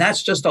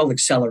that's just all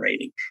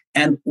accelerating.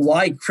 And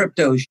why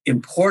crypto is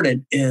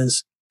important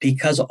is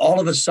because all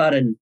of a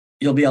sudden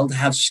you'll be able to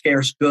have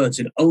scarce goods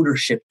and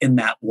ownership in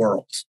that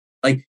world.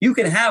 Like you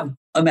can have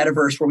a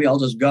metaverse where we all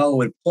just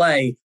go and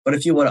play, but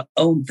if you want to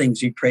own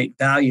things, you create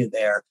value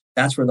there.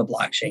 That's where the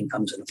blockchain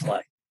comes into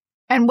play.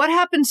 And what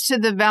happens to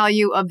the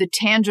value of the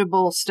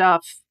tangible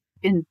stuff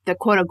in the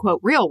quote unquote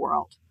real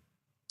world?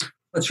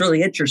 It's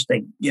really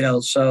interesting.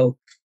 So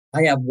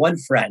I have one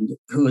friend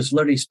who has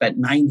literally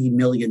spent $90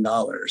 million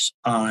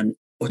on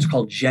what's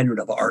called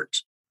generative art.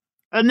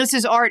 And this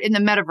is art in the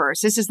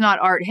metaverse. This is not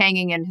art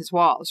hanging in his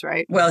walls,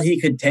 right? Well, he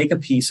could take a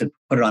piece and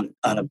put it on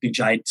a big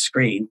giant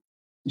screen.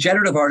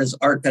 Generative art is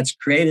art that's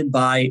created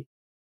by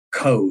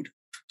code.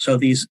 So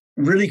these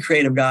really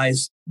creative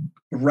guys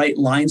write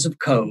lines of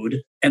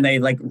code and they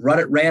run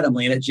it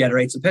randomly and it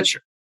generates a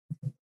picture.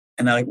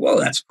 And they're like, whoa,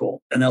 that's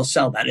cool. And they'll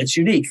sell that. It's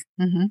unique.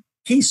 Mm-hmm.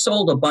 He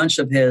sold a bunch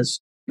of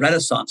his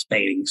Renaissance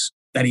paintings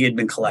that he had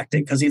been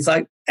collecting because he's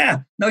like,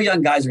 no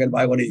young guys are going to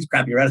buy one of these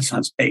crappy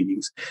Renaissance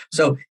paintings.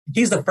 So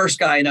he's the first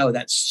guy I know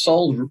that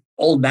sold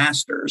old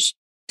masters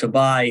to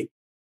buy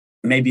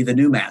maybe the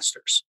new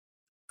masters.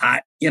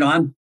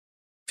 I'm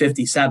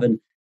 57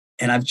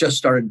 and I've just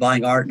started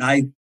buying art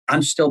and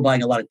I'm still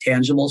buying a lot of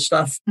tangible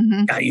stuff.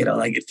 Mm-hmm.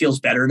 It feels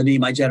better to me,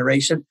 my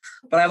generation.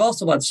 But I've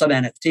also bought some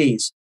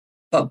NFTs.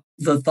 But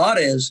the thought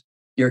is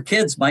your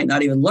kids might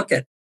not even look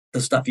at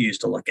the stuff you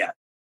used to look at,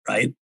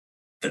 right?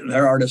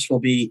 Their artists will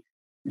be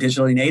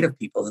digitally native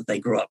people that they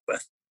grew up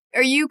with.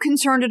 Are you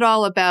concerned at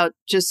all about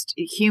just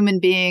human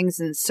beings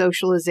and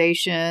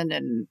socialization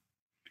and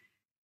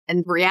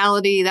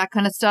reality, that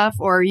kind of stuff?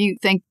 Or you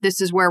think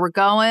this is where we're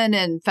going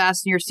and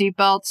fasten your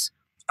seatbelts?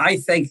 I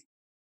think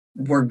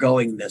we're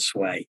going this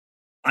way.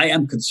 I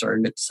am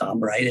concerned at some,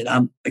 right?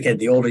 And again,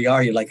 the older you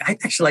are, you're like, I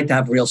actually like to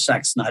have real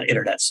sex, not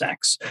internet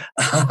sex.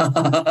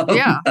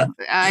 Yeah,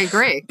 I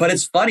agree. But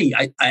it's funny.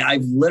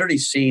 I've literally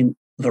seen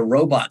the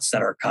robots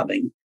that are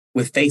coming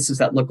with faces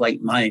that look like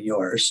mine and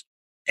yours.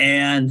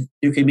 And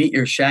you can meet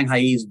your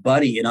Shanghaiese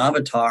buddy in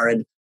Avatar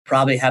and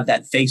probably have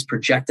that face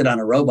projected on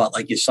a robot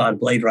like you saw in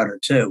Blade Runner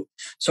 2.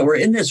 So we're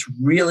in this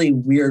really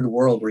weird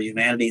world where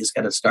humanity is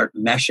going to start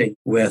meshing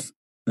with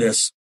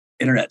this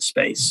internet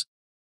space.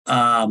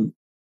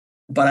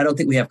 But I don't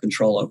think we have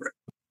control over it.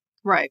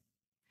 Right.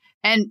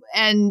 And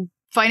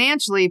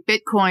financially,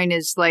 Bitcoin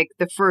is like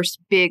the first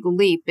big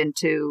leap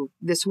into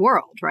this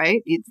world,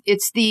 right?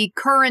 It's the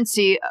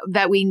currency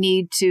that we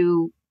need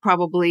to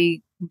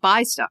probably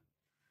buy stuff.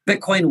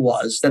 Bitcoin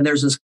was. Then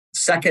there's this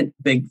second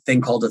big thing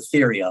called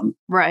Ethereum.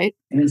 Right.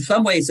 And in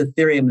some ways,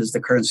 Ethereum is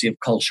the currency of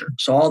culture.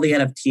 So all the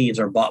NFTs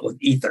are bought with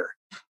Ether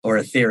or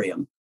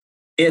Ethereum.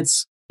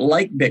 It's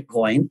like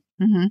Bitcoin,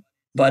 mm-hmm.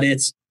 but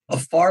it's a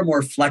far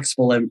more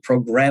flexible and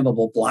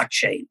programmable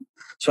blockchain.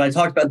 So I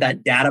talked about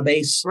that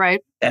database,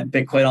 right? That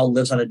Bitcoin all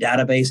lives on a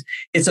database.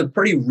 It's a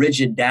pretty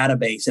rigid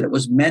database, and it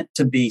was meant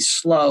to be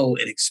slow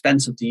and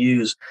expensive to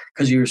use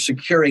because you're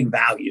securing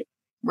value.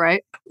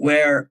 Right.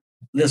 Where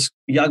this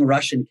young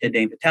Russian kid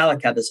named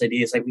Vitalik had this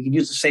idea. It's like we can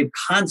use the same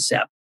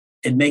concept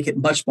and make it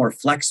much more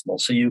flexible.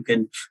 So you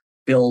can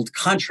build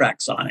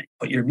contracts on it,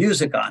 put your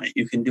music on it.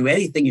 You can do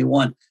anything you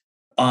want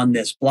on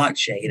this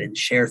blockchain and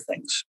share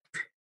things.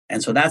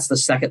 And so that's the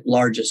second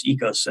largest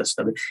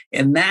ecosystem.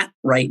 And that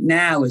right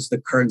now is the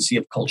currency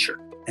of culture.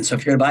 And so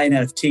if you're going to buy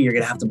an NFT, you're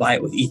going to have to buy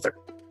it with Ether.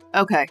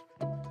 Okay.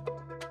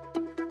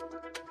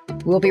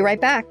 We'll be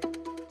right back.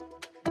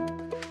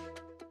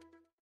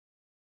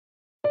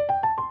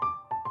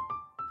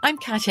 I'm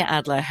Katya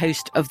Adler,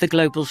 host of The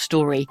Global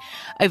Story.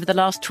 Over the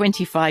last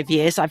 25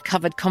 years, I've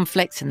covered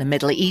conflicts in the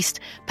Middle East,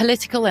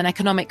 political and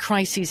economic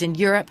crises in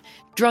Europe,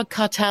 drug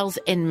cartels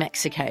in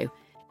Mexico.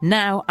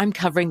 Now I'm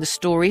covering the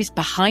stories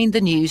behind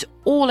the news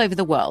all over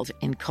the world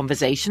in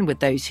conversation with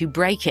those who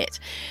break it.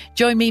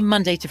 Join me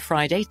Monday to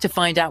Friday to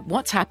find out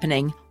what's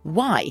happening,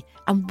 why,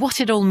 and what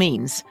it all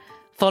means.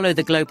 Follow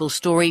The Global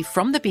Story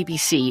from the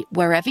BBC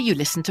wherever you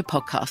listen to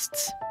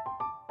podcasts.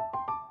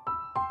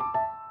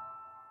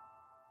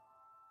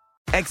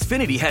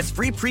 Xfinity has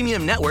free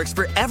premium networks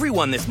for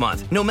everyone this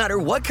month, no matter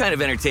what kind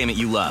of entertainment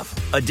you love.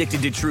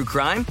 Addicted to true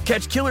crime?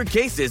 Catch killer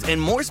cases and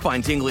more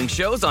spine-tingling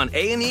shows on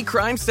A&E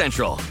Crime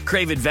Central.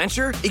 Crave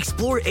adventure?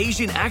 Explore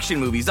Asian action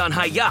movies on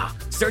Hi-YAH.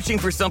 Searching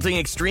for something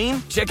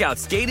extreme? Check out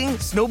skating,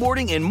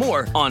 snowboarding, and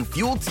more on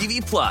Fuel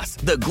TV Plus,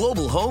 the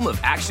global home of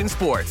action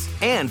sports.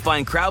 And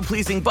find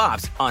crowd-pleasing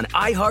bops on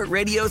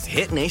iHeartRadio's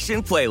Hit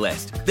Nation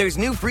playlist. There's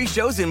new free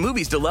shows and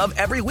movies to love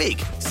every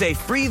week. Say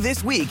free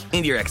this week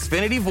in your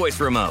Xfinity voice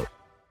remote.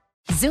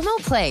 Xumo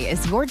Play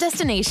is your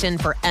destination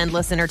for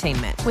endless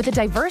entertainment. With a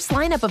diverse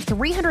lineup of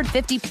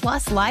 350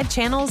 plus live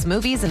channels,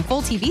 movies, and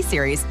full TV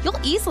series, you'll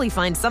easily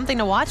find something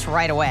to watch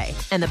right away.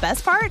 And the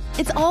best part?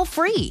 It's all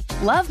free.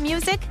 Love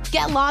music?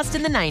 Get lost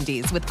in the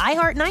 90s with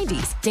iHeart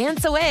 90s,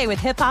 dance away with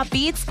hip-hop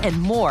beats, and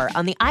more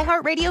on the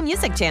iHeartRadio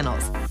music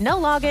channels. No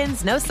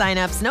logins, no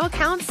signups, no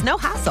accounts, no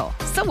hassle.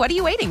 So what are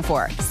you waiting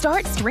for?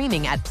 Start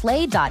streaming at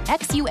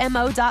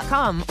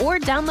play.xumo.com or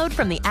download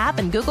from the app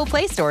and Google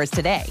Play stores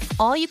today.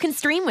 All you can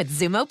stream with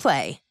Xumo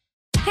Play.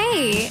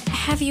 Hey,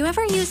 have you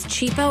ever used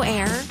Cheapo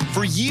Air?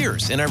 For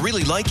years, and I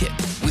really like it.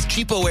 With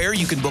Cheapo Air,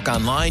 you can book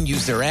online,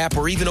 use their app,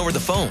 or even over the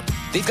phone.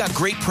 They've got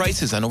great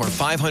prices on over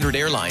 500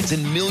 airlines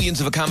and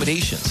millions of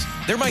accommodations.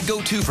 They're my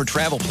go-to for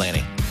travel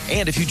planning.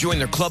 And if you join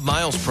their Club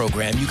Miles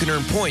program, you can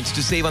earn points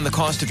to save on the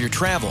cost of your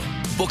travel.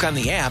 Book on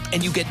the app,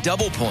 and you get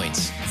double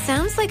points.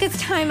 Sounds like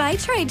it's time I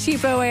tried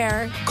Cheapo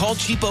Air. Call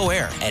Cheapo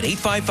Air at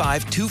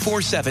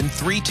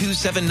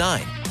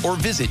 855-247-3279 or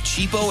visit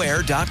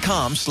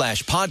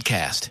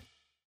cheapoair.com/podcast.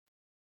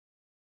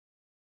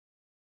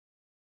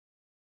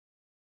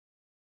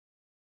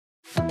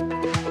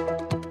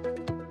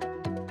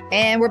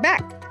 And we're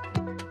back.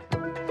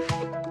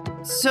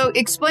 So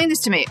explain this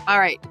to me. All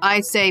right.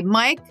 I say,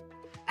 Mike,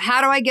 how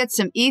do I get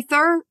some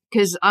Ether?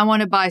 Because I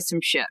want to buy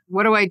some shit.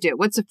 What do I do?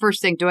 What's the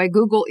first thing? Do I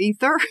Google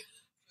Ether?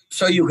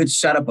 So you could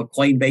set up a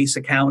Coinbase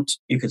account.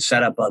 You could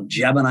set up a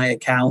Gemini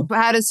account.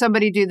 How does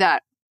somebody do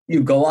that?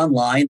 You go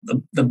online.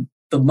 The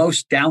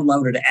most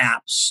downloaded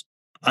apps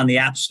on the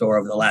App Store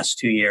over the last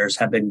 2 years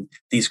have been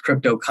these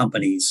crypto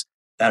companies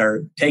that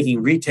are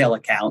taking retail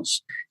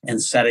accounts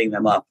and setting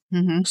them up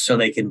so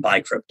they can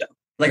buy crypto,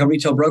 like a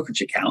retail brokerage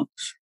account.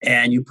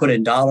 And you put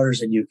in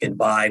dollars and you can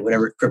buy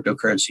whatever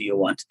cryptocurrency you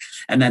want.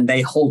 And then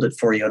they hold it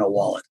for you in a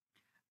wallet.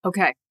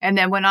 Okay. And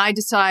then when I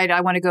decide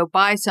I want to go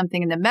buy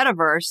something in the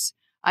metaverse,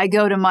 I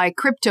go to my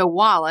crypto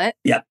wallet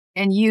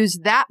and use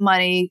that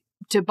money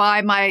to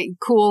buy my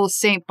cool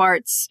St.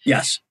 Bart's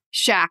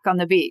shack on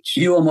the beach.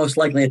 You will most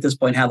likely at this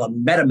point have a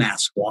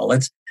MetaMask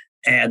wallet,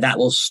 and that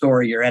will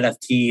store your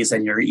NFTs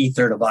and your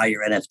Ether to buy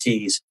your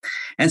NFTs.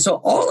 And so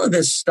all of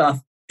this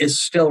stuff is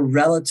still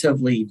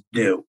relatively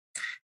new.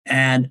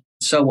 And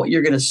so what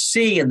you're going to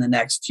see in the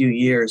next few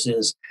years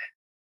is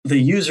the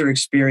user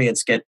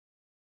experience get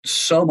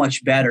so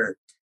much better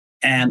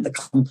and the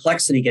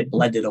complexity get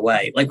blended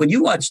away. Like when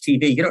you watch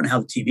TV, you don't know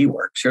how the TV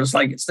works. You're just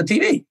like, it's the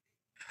TV,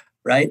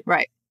 right?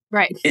 Right.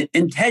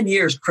 In 10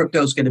 years,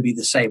 crypto is going to be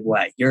the same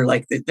way. You're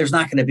like, there's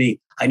not going to be,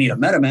 I need a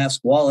MetaMask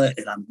wallet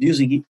and I'm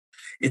using it.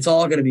 It's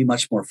all going to be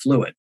much more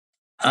fluid.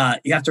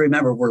 You have to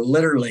remember, we're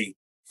literally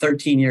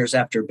 13 years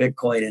after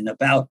Bitcoin and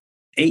about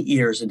 8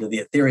 years into the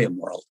Ethereum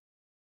world.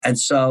 And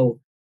so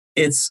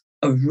it's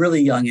a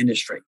really young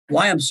industry.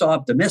 Why I'm so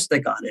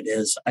optimistic on it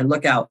is I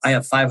look out, I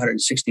have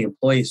 560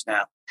 employees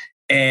now,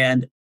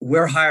 and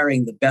we're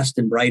hiring the best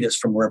and brightest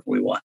from wherever we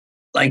want.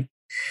 Like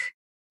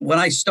when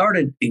I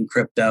started in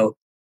crypto,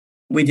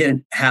 we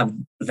didn't have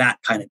that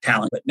kind of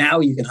talent, but now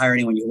you can hire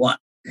anyone you want.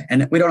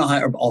 And we don't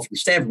hire all from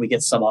Stanford. We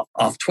get some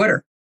off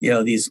Twitter. You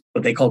know, these,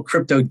 what they call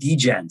crypto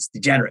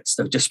degenerates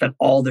that just spent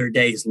all their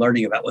days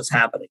learning about what's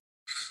happening.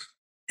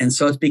 And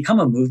so it's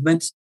become a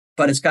movement,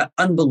 but it's got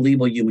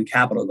unbelievable human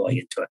capital going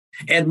into it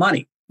and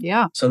money.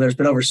 Yeah. So there's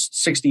been over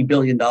 $60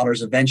 billion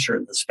of venture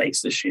in the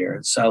space this year.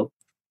 And so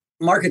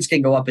markets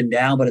can go up and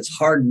down, but it's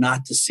hard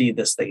not to see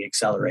this thing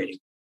accelerating.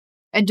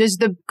 And does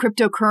the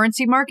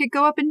cryptocurrency market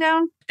go up and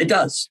down? It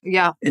does.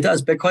 Yeah. It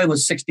does. Bitcoin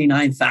was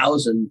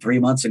 69,000 3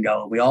 months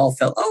ago. And we all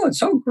felt, oh, it's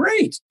so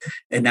great.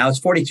 And now it's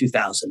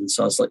 42,000. And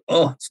so it's like,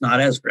 oh, it's not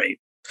as great.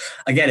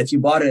 Again, if you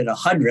bought it at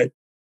 100,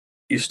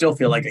 you still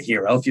feel like a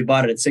hero. If you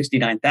bought it at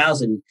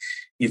 69,000,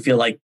 you feel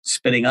like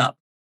spinning up.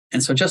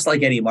 And so just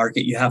like any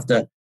market, you have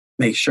to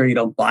make sure you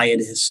don't buy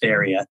into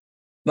hysteria.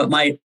 But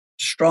my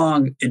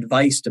strong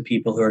advice to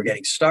people who are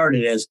getting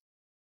started is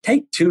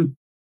take 2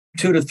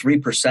 to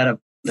 3% of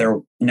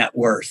their net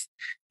worth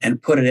and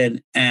put it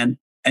in and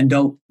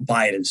don't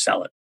buy it and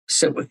sell it.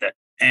 Sit with it.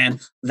 And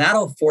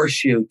that'll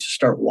force you to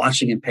start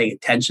watching and paying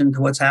attention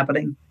to what's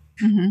happening.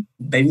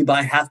 Maybe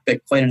buy half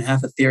Bitcoin and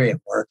half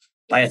Ethereum, or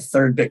buy a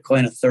third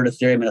Bitcoin, a third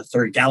Ethereum, and a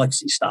third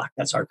Galaxy stock.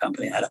 That's our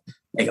company. I had to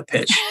make a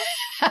pitch.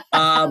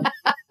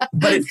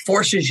 But it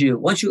forces you,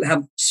 once you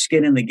have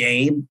skin in the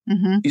game,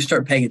 you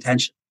start paying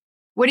attention.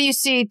 What do you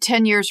see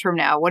 10 years from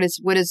now? What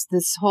does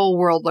this whole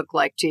world look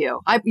like to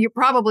you? You're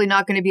probably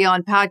not going to be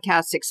on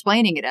podcasts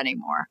explaining it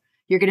anymore.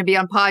 You're going to be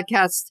on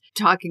podcasts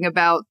talking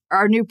about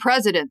our new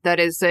president that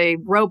is a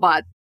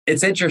robot.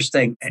 It's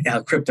interesting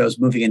how crypto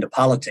is moving into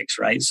politics,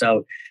 right?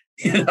 So,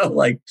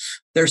 like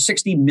there's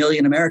 60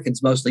 million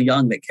Americans, mostly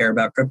young, that care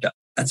about crypto.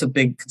 That's a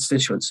big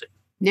constituency.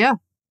 Yeah.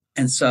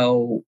 And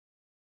so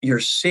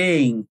you're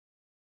seeing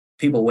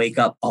people wake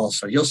up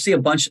also. You'll see a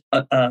bunch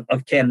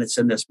of candidates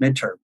in this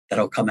midterm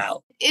that'll come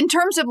out. In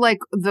terms of like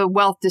the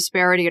wealth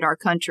disparity in our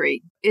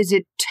country, is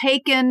it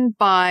taken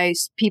by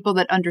people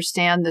that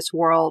understand this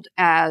world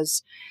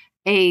as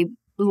a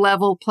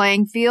level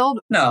playing field?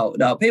 No.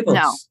 People,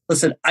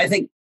 listen, I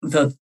think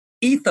the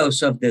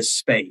ethos of this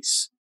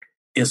space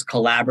is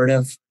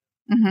collaborative.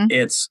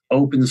 It's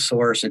open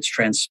source. It's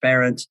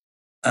transparent.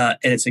 And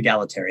it's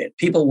egalitarian.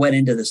 People went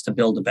into this to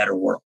build a better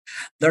world.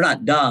 They're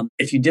not dumb.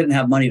 If you didn't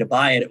have money to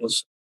buy it, it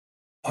was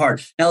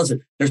hard. Now,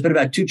 listen, there's been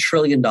about $2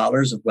 trillion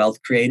of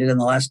wealth created in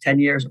the last 10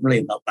 years, really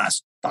in the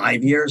last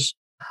 5 years.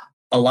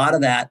 A lot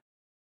of that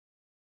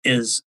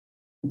is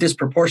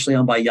disproportionately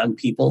owned by young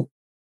people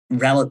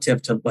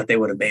relative to what they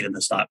would have made in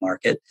the stock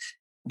market.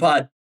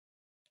 But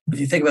if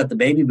you think about the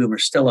baby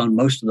boomers, still own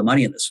most of the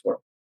money in this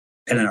world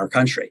and in our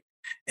country.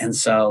 And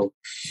so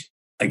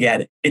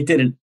Again, it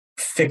didn't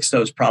fix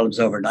those problems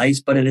overnight,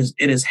 but it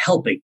is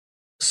helping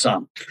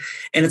some.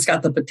 And it's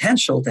got the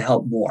potential to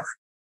help more.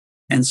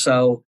 And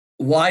so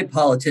why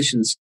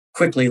politicians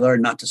quickly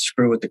learn not to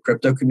screw with the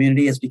crypto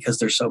community is because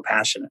they're so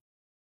passionate.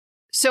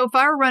 So if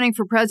I were running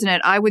for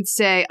president, I would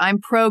say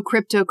I'm pro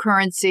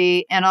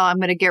cryptocurrency and I'm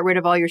going to get rid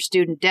of all your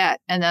student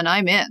debt. And then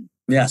I'm in.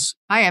 Yes.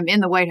 I am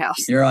in the White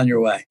House. You're on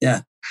your way.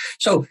 Yeah.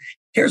 So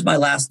here's my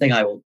last thing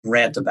I will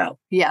rant about.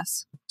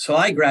 Yes. So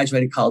I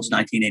graduated college in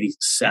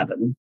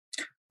 1987,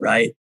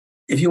 right?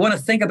 If you want to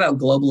think about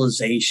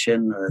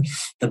globalization or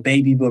the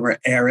baby boomer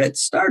era, it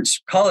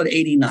starts, call it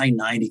 89,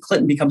 90.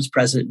 Clinton becomes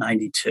president in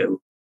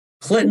 92.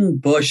 Clinton,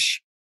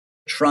 Bush,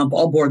 Trump,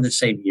 all born the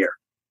same year.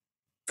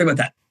 Think about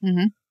that.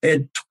 Mm-hmm. They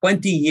had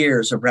 20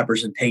 years of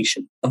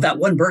representation of that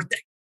one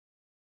birthday,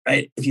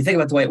 right? If you think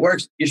about the way it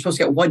works, you're supposed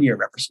to get 1 year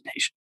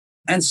representation.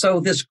 And so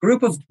this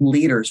group of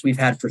leaders we've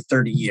had for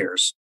 30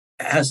 years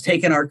has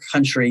taken our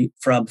country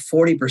from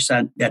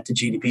 40% debt to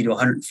GDP to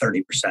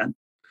 130%,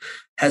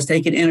 has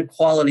taken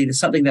inequality to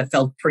something that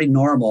felt pretty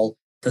normal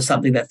to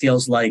something that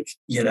feels like,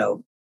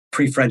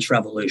 pre-French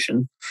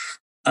Revolution,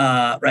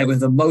 right? We're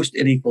the most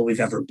unequal we've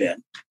ever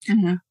been.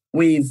 Mm-hmm.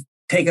 We've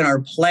taken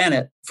our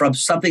planet from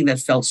something that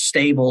felt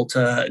stable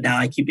to now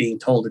I keep being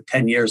told in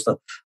 10 years the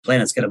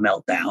planet's going to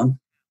melt down.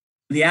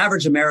 The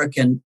average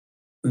American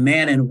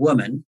man and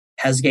woman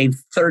has gained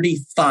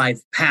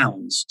 35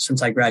 pounds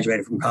since I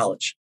graduated from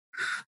college.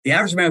 The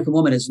average American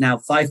woman is now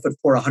 5'4",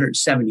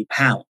 170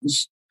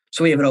 pounds.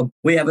 So we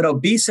have an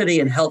obesity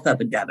and health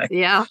epidemic.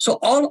 Yeah. So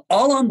all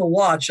on the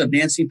watch of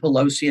Nancy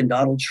Pelosi and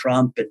Donald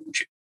Trump and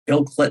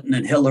Bill Clinton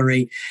and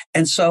Hillary.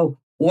 And so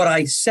what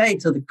I say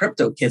to the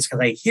crypto kids,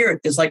 because I hear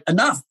it, is like,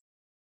 enough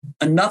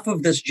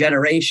of this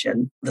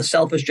generation, the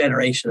selfish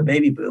generation of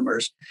baby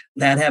boomers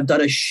that have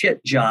done a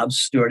shit job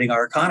stewarding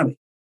our economy.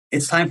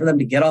 It's time for them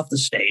to get off the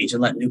stage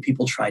and let new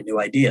people try new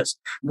ideas.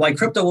 Why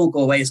crypto won't go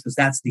away is because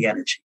that's the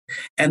energy.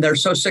 And they're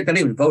so sick they don't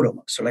even vote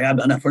almost. So like,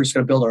 enough, we're just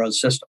going to build our own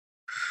system.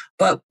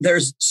 But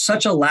there's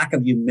such a lack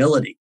of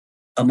humility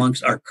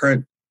amongst our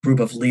current group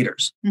of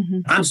leaders.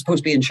 Mm-hmm. I'm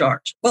supposed to be in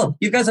charge. Well,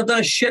 you guys have done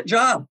a shit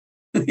job,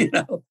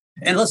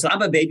 And listen,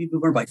 I'm a baby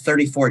boomer by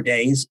 34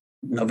 days,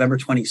 November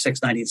 26,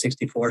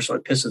 1964. So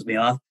it pisses me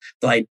off.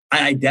 So I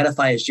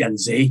identify as Gen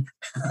Z.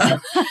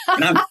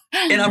 and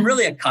I'm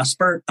really a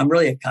cusper.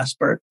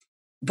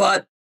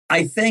 But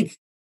I think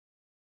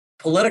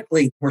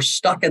politically, we're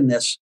stuck in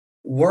this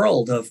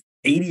world of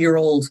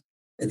 80-year-old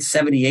and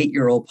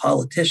 78-year-old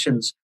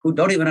politicians who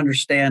don't even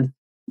understand,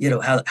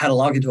 how to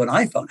log into an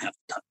iPhone half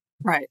the time.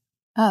 Right.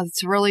 Oh,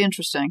 that's really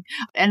interesting.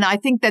 And I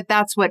think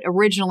that's what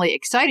originally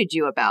excited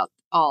you about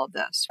all of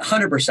this.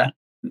 100%.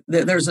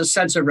 There's a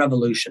sense of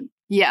revolution.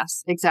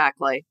 Yes,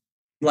 exactly.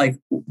 Like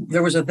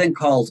there was a thing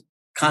called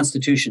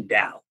Constitution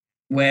DAO,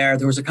 where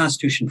there was a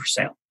constitution for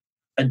sale.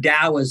 A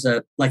DAO is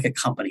like a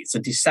company. It's a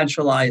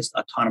decentralized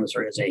autonomous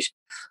organization.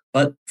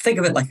 But think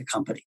of it like a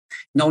company.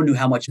 No one knew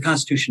how much a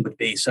constitution would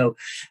be. So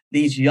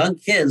these young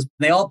kids,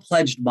 they all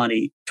pledged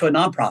money to a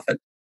nonprofit,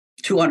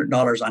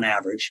 $200 on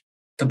average,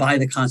 to buy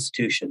the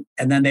Constitution.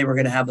 And then they were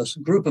going to have this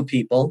group of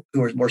people who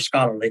were more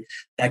scholarly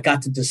that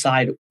got to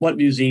decide what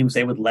museums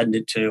they would lend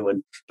it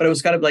to. But it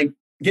was kind of like,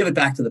 give it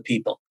back to the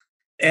people.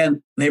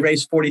 And they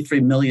raised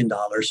 $43 million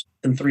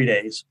in 3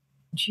 days.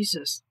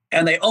 Jesus.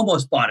 And they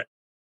almost bought it.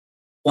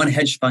 One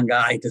hedge fund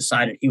guy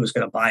decided he was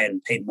going to buy it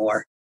and paid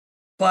more.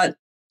 But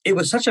it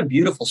was such a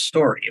beautiful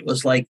story. It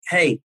was like,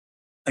 hey,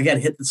 again,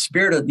 hit the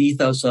spirit of the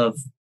ethos of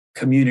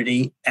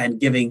community and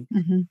giving.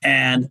 Mm-hmm.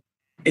 And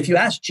if you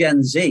ask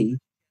Gen Z,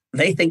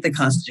 they think the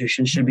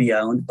Constitution should be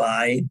owned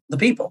by the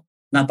people,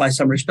 not by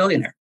some rich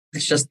billionaire.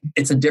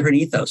 It's a different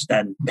ethos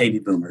than baby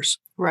boomers.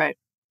 Right.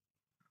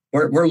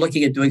 We're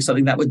looking at doing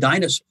something that with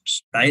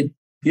dinosaurs, right? It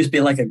used to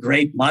be like a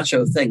great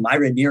macho thing.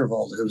 Myron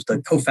Neervold, who's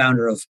the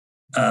co-founder of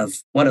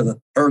one of the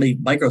early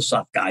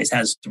Microsoft guys,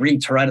 has 3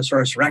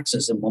 Tyrannosaurus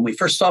Rexes. And when we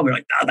first saw him, we were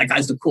like, that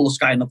guy's the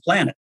coolest guy on the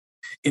planet.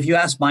 If you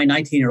ask my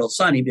 19-year-old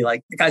son, he'd be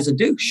like, the guy's a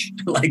douche.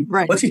 Like,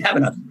 right. What's he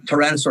having a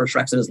Tyrannosaurus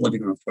Rex in his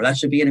living room for? That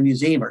should be in a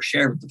museum or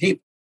shared with the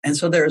people. And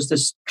so there's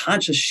this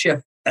conscious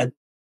shift that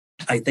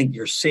I think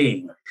you're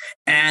seeing.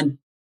 And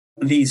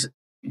these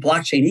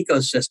blockchain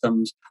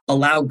ecosystems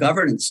allow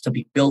governance to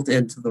be built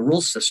into the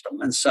rule system.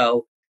 And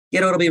so,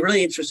 it'll be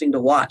really interesting to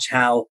watch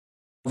how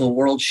the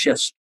world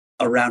shifts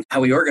around how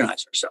we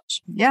organize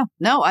ourselves. Yeah,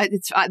 no,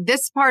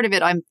 this part of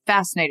it I'm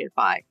fascinated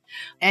by.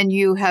 And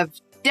you have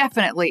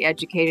definitely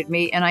educated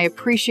me, and I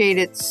appreciate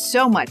it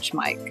so much,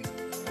 Mike.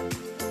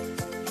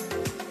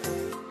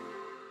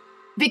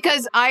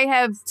 Because I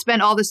have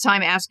spent all this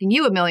time asking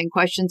you a million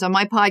questions on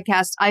my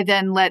podcast, I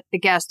then let the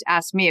guest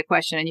ask me a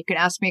question, and you can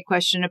ask me a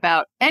question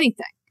about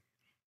anything.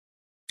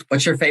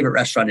 What's your favorite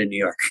restaurant in New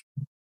York?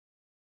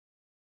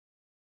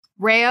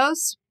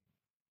 Rao's.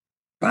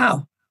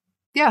 Wow.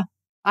 Yeah,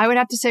 I would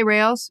have to say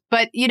Rao's,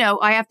 but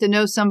I have to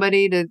know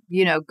somebody to,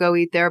 go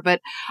eat there.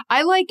 But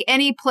I like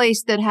any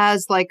place that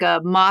has like a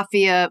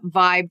mafia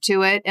vibe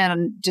to it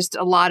and just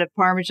a lot of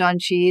Parmesan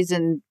cheese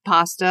and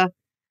pasta.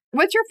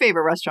 What's your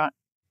favorite restaurant?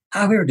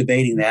 We were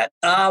debating that.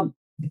 I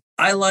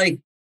I like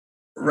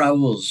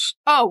Raoul's.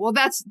 Oh, well,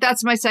 that's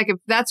my second.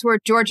 That's where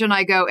Georgia and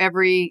I go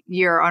every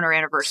year on our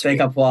anniversary.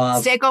 Steak au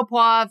poivre. Steak au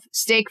poivre,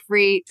 steak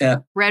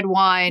frite, red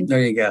wine.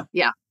 There you go.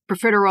 Yeah.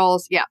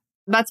 Profiteroles. Yeah.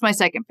 That's my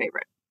second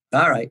favorite.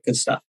 All right. Good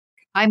stuff.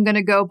 I'm going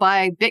to go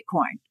buy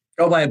Bitcoin.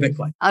 Go buy a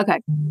Bitcoin.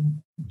 Okay.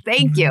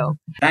 Thank you.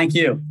 Thank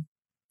you.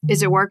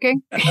 Is it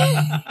working?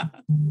 I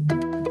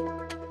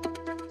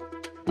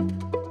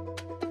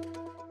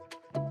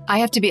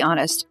have to be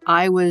honest.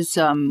 I was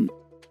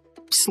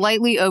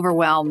slightly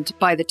overwhelmed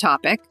by the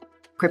topic,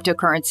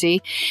 cryptocurrency.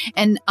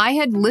 And I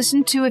had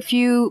listened to a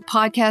few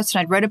podcasts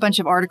and I'd read a bunch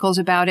of articles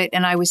about it,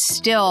 and I was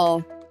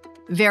still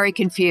very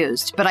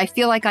confused. But I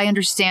feel like I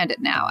understand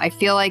it now. I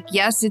feel like,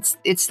 yes,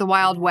 it's the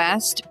Wild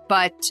West,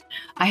 but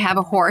I have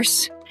a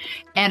horse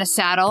and a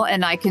saddle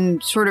and I can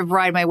sort of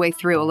ride my way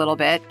through a little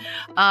bit.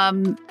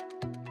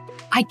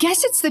 I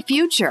guess it's the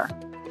future.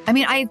 I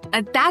mean,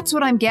 that's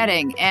what I'm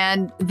getting.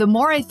 And the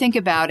more I think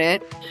about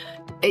it,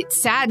 it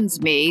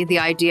saddens me, the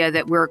idea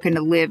that we're going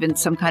to live in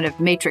some kind of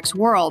matrix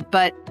world.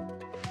 But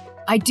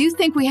I do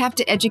think we have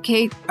to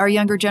educate our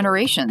younger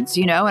generations,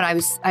 you know, and I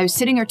was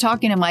sitting here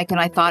talking to Mike and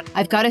I thought,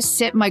 I've got to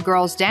sit my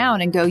girls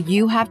down and go,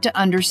 you have to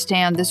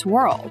understand this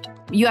world.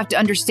 You have to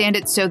understand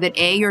it so that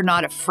A, you're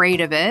not afraid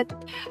of it.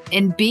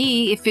 And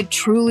B, if it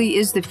truly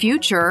is the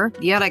future,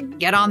 you got to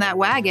get on that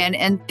wagon,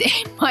 and they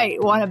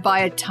might want to buy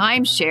a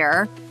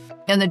timeshare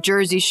in the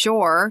Jersey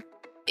Shore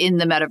in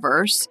the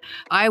metaverse.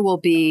 I will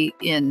be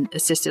in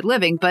assisted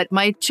living, but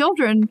my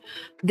children,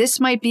 this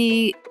might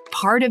be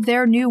part of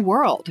their new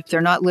world if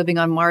they're not living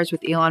on Mars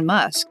with Elon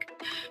Musk.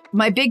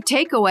 My big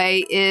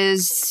takeaway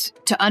is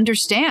to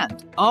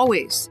understand,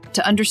 always,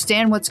 to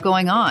understand what's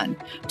going on.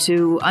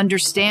 To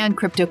understand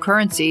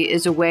cryptocurrency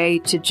is a way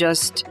to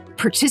just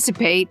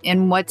participate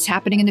in what's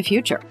happening in the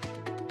future.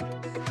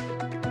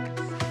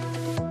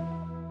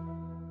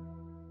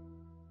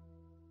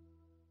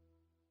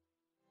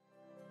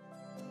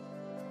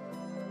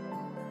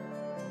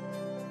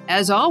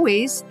 As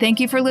always,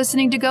 thank you for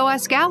listening to Go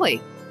Ask Allie.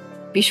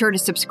 Be sure to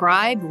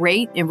subscribe,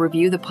 rate, and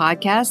review the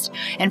podcast,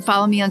 and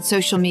follow me on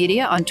social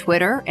media on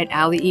Twitter at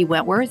Allie E.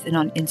 Wentworth and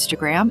on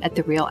Instagram at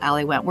The Real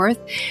Allie Wentworth.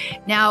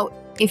 Now,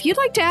 if you'd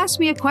like to ask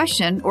me a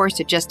question or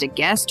suggest a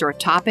guest or a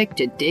topic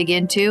to dig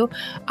into,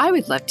 I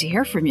would love to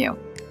hear from you.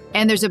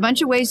 And there's a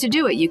bunch of ways to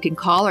do it. You can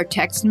call or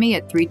text me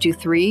at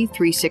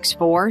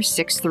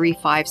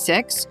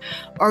 323-364-6356,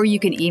 or you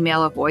can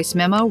email a voice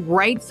memo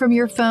right from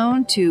your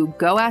phone to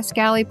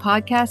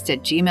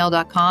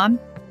goaskalliepodcast@gmail.com.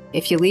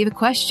 If you leave a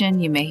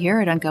question, you may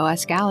hear it on Go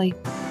Ask Allie.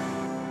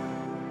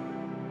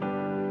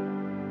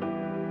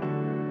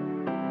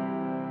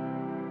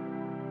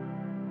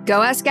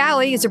 Go Ask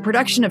Allie is a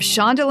production of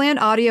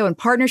Shondaland Audio in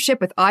partnership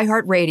with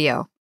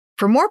iHeartRadio.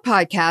 For more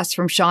podcasts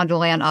from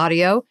Shondaland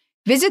Audio,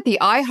 visit the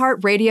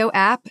iHeartRadio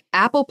app,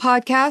 Apple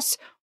Podcasts,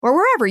 or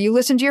wherever you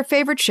listen to your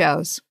favorite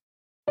shows.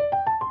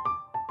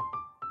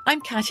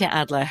 I'm Katya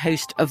Adler,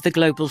 host of The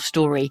Global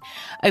Story.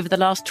 Over the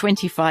last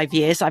 25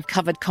 years, I've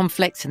covered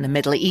conflicts in the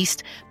Middle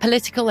East,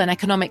 political and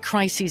economic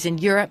crises in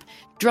Europe,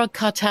 drug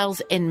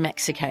cartels in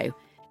Mexico.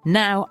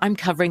 Now I'm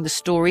covering the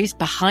stories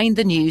behind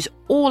the news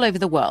all over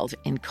the world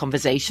in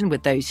conversation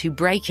with those who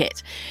break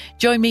it.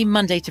 Join me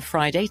Monday to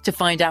Friday to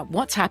find out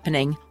what's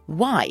happening,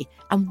 why,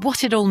 and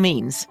what it all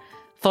means.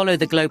 Follow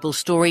The Global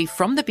Story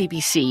from the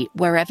BBC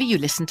wherever you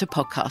listen to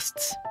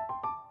podcasts.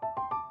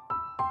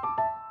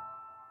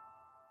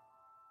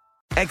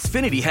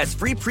 Xfinity has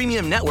free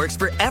premium networks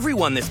for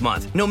everyone this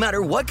month, no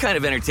matter what kind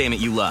of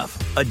entertainment you love.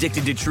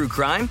 Addicted to true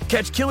crime?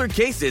 Catch killer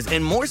cases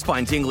and more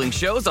spine-tingling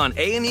shows on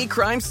A&E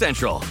Crime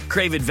Central.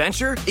 Crave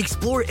adventure?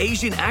 Explore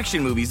Asian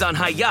action movies on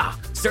Hi-YAH.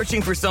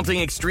 Searching for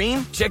something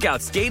extreme? Check out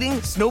skating,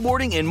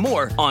 snowboarding, and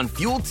more on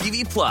Fuel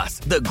TV Plus,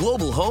 the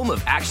global home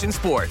of action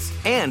sports.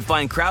 And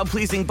find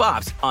crowd-pleasing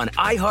bops on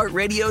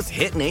iHeartRadio's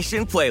Hit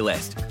Nation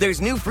playlist. There's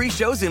new free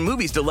shows and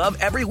movies to love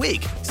every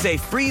week. Say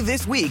free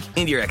this week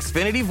in your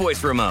Xfinity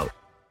voice remote.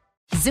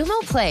 Xumo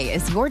Play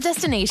is your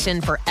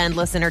destination for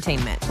endless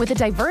entertainment. With a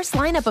diverse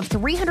lineup of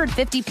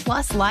 350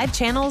 plus live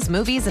channels,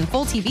 movies, and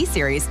full TV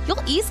series,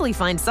 you'll easily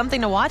find something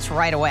to watch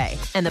right away.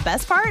 And the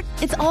best part?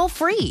 It's all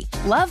free.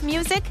 Love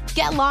music?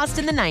 Get lost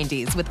in the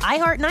 90s with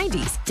iHeart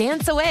 90s,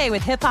 dance away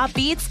with hip-hop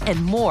beats,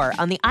 and more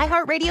on the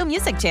iHeartRadio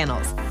music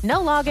channels. No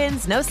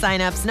logins, no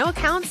signups, no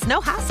accounts, no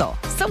hassle.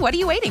 So what are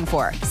you waiting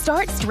for?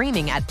 Start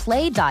streaming at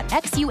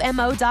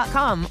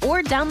play.xumo.com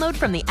or download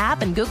from the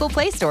app and Google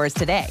Play stores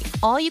today.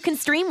 All you can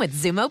stream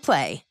with Xumo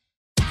Play.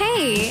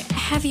 Hey,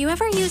 have you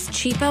ever used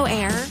Cheapo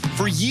Air?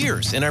 For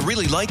years, and I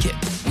really like it.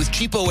 With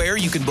Cheapo Air,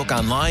 you can book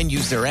online,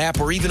 use their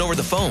app, or even over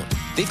the phone.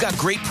 They've got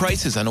great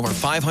prices on over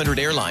 500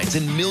 airlines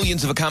and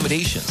millions of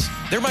accommodations.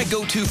 They're my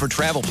go-to for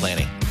travel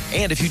planning.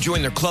 And if you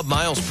join their Club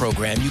Miles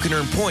program, you can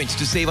earn points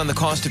to save on the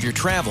cost of your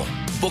travel.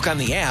 Book on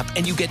the app,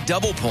 and you get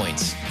double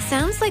points.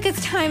 Sounds like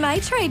it's time I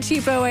tried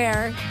Cheapo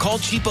Air. Call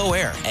Cheapo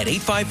Air at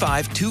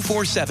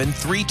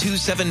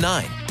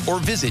 855-247-3279 or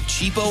visit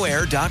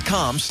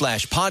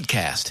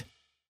cheapoair.com/podcast.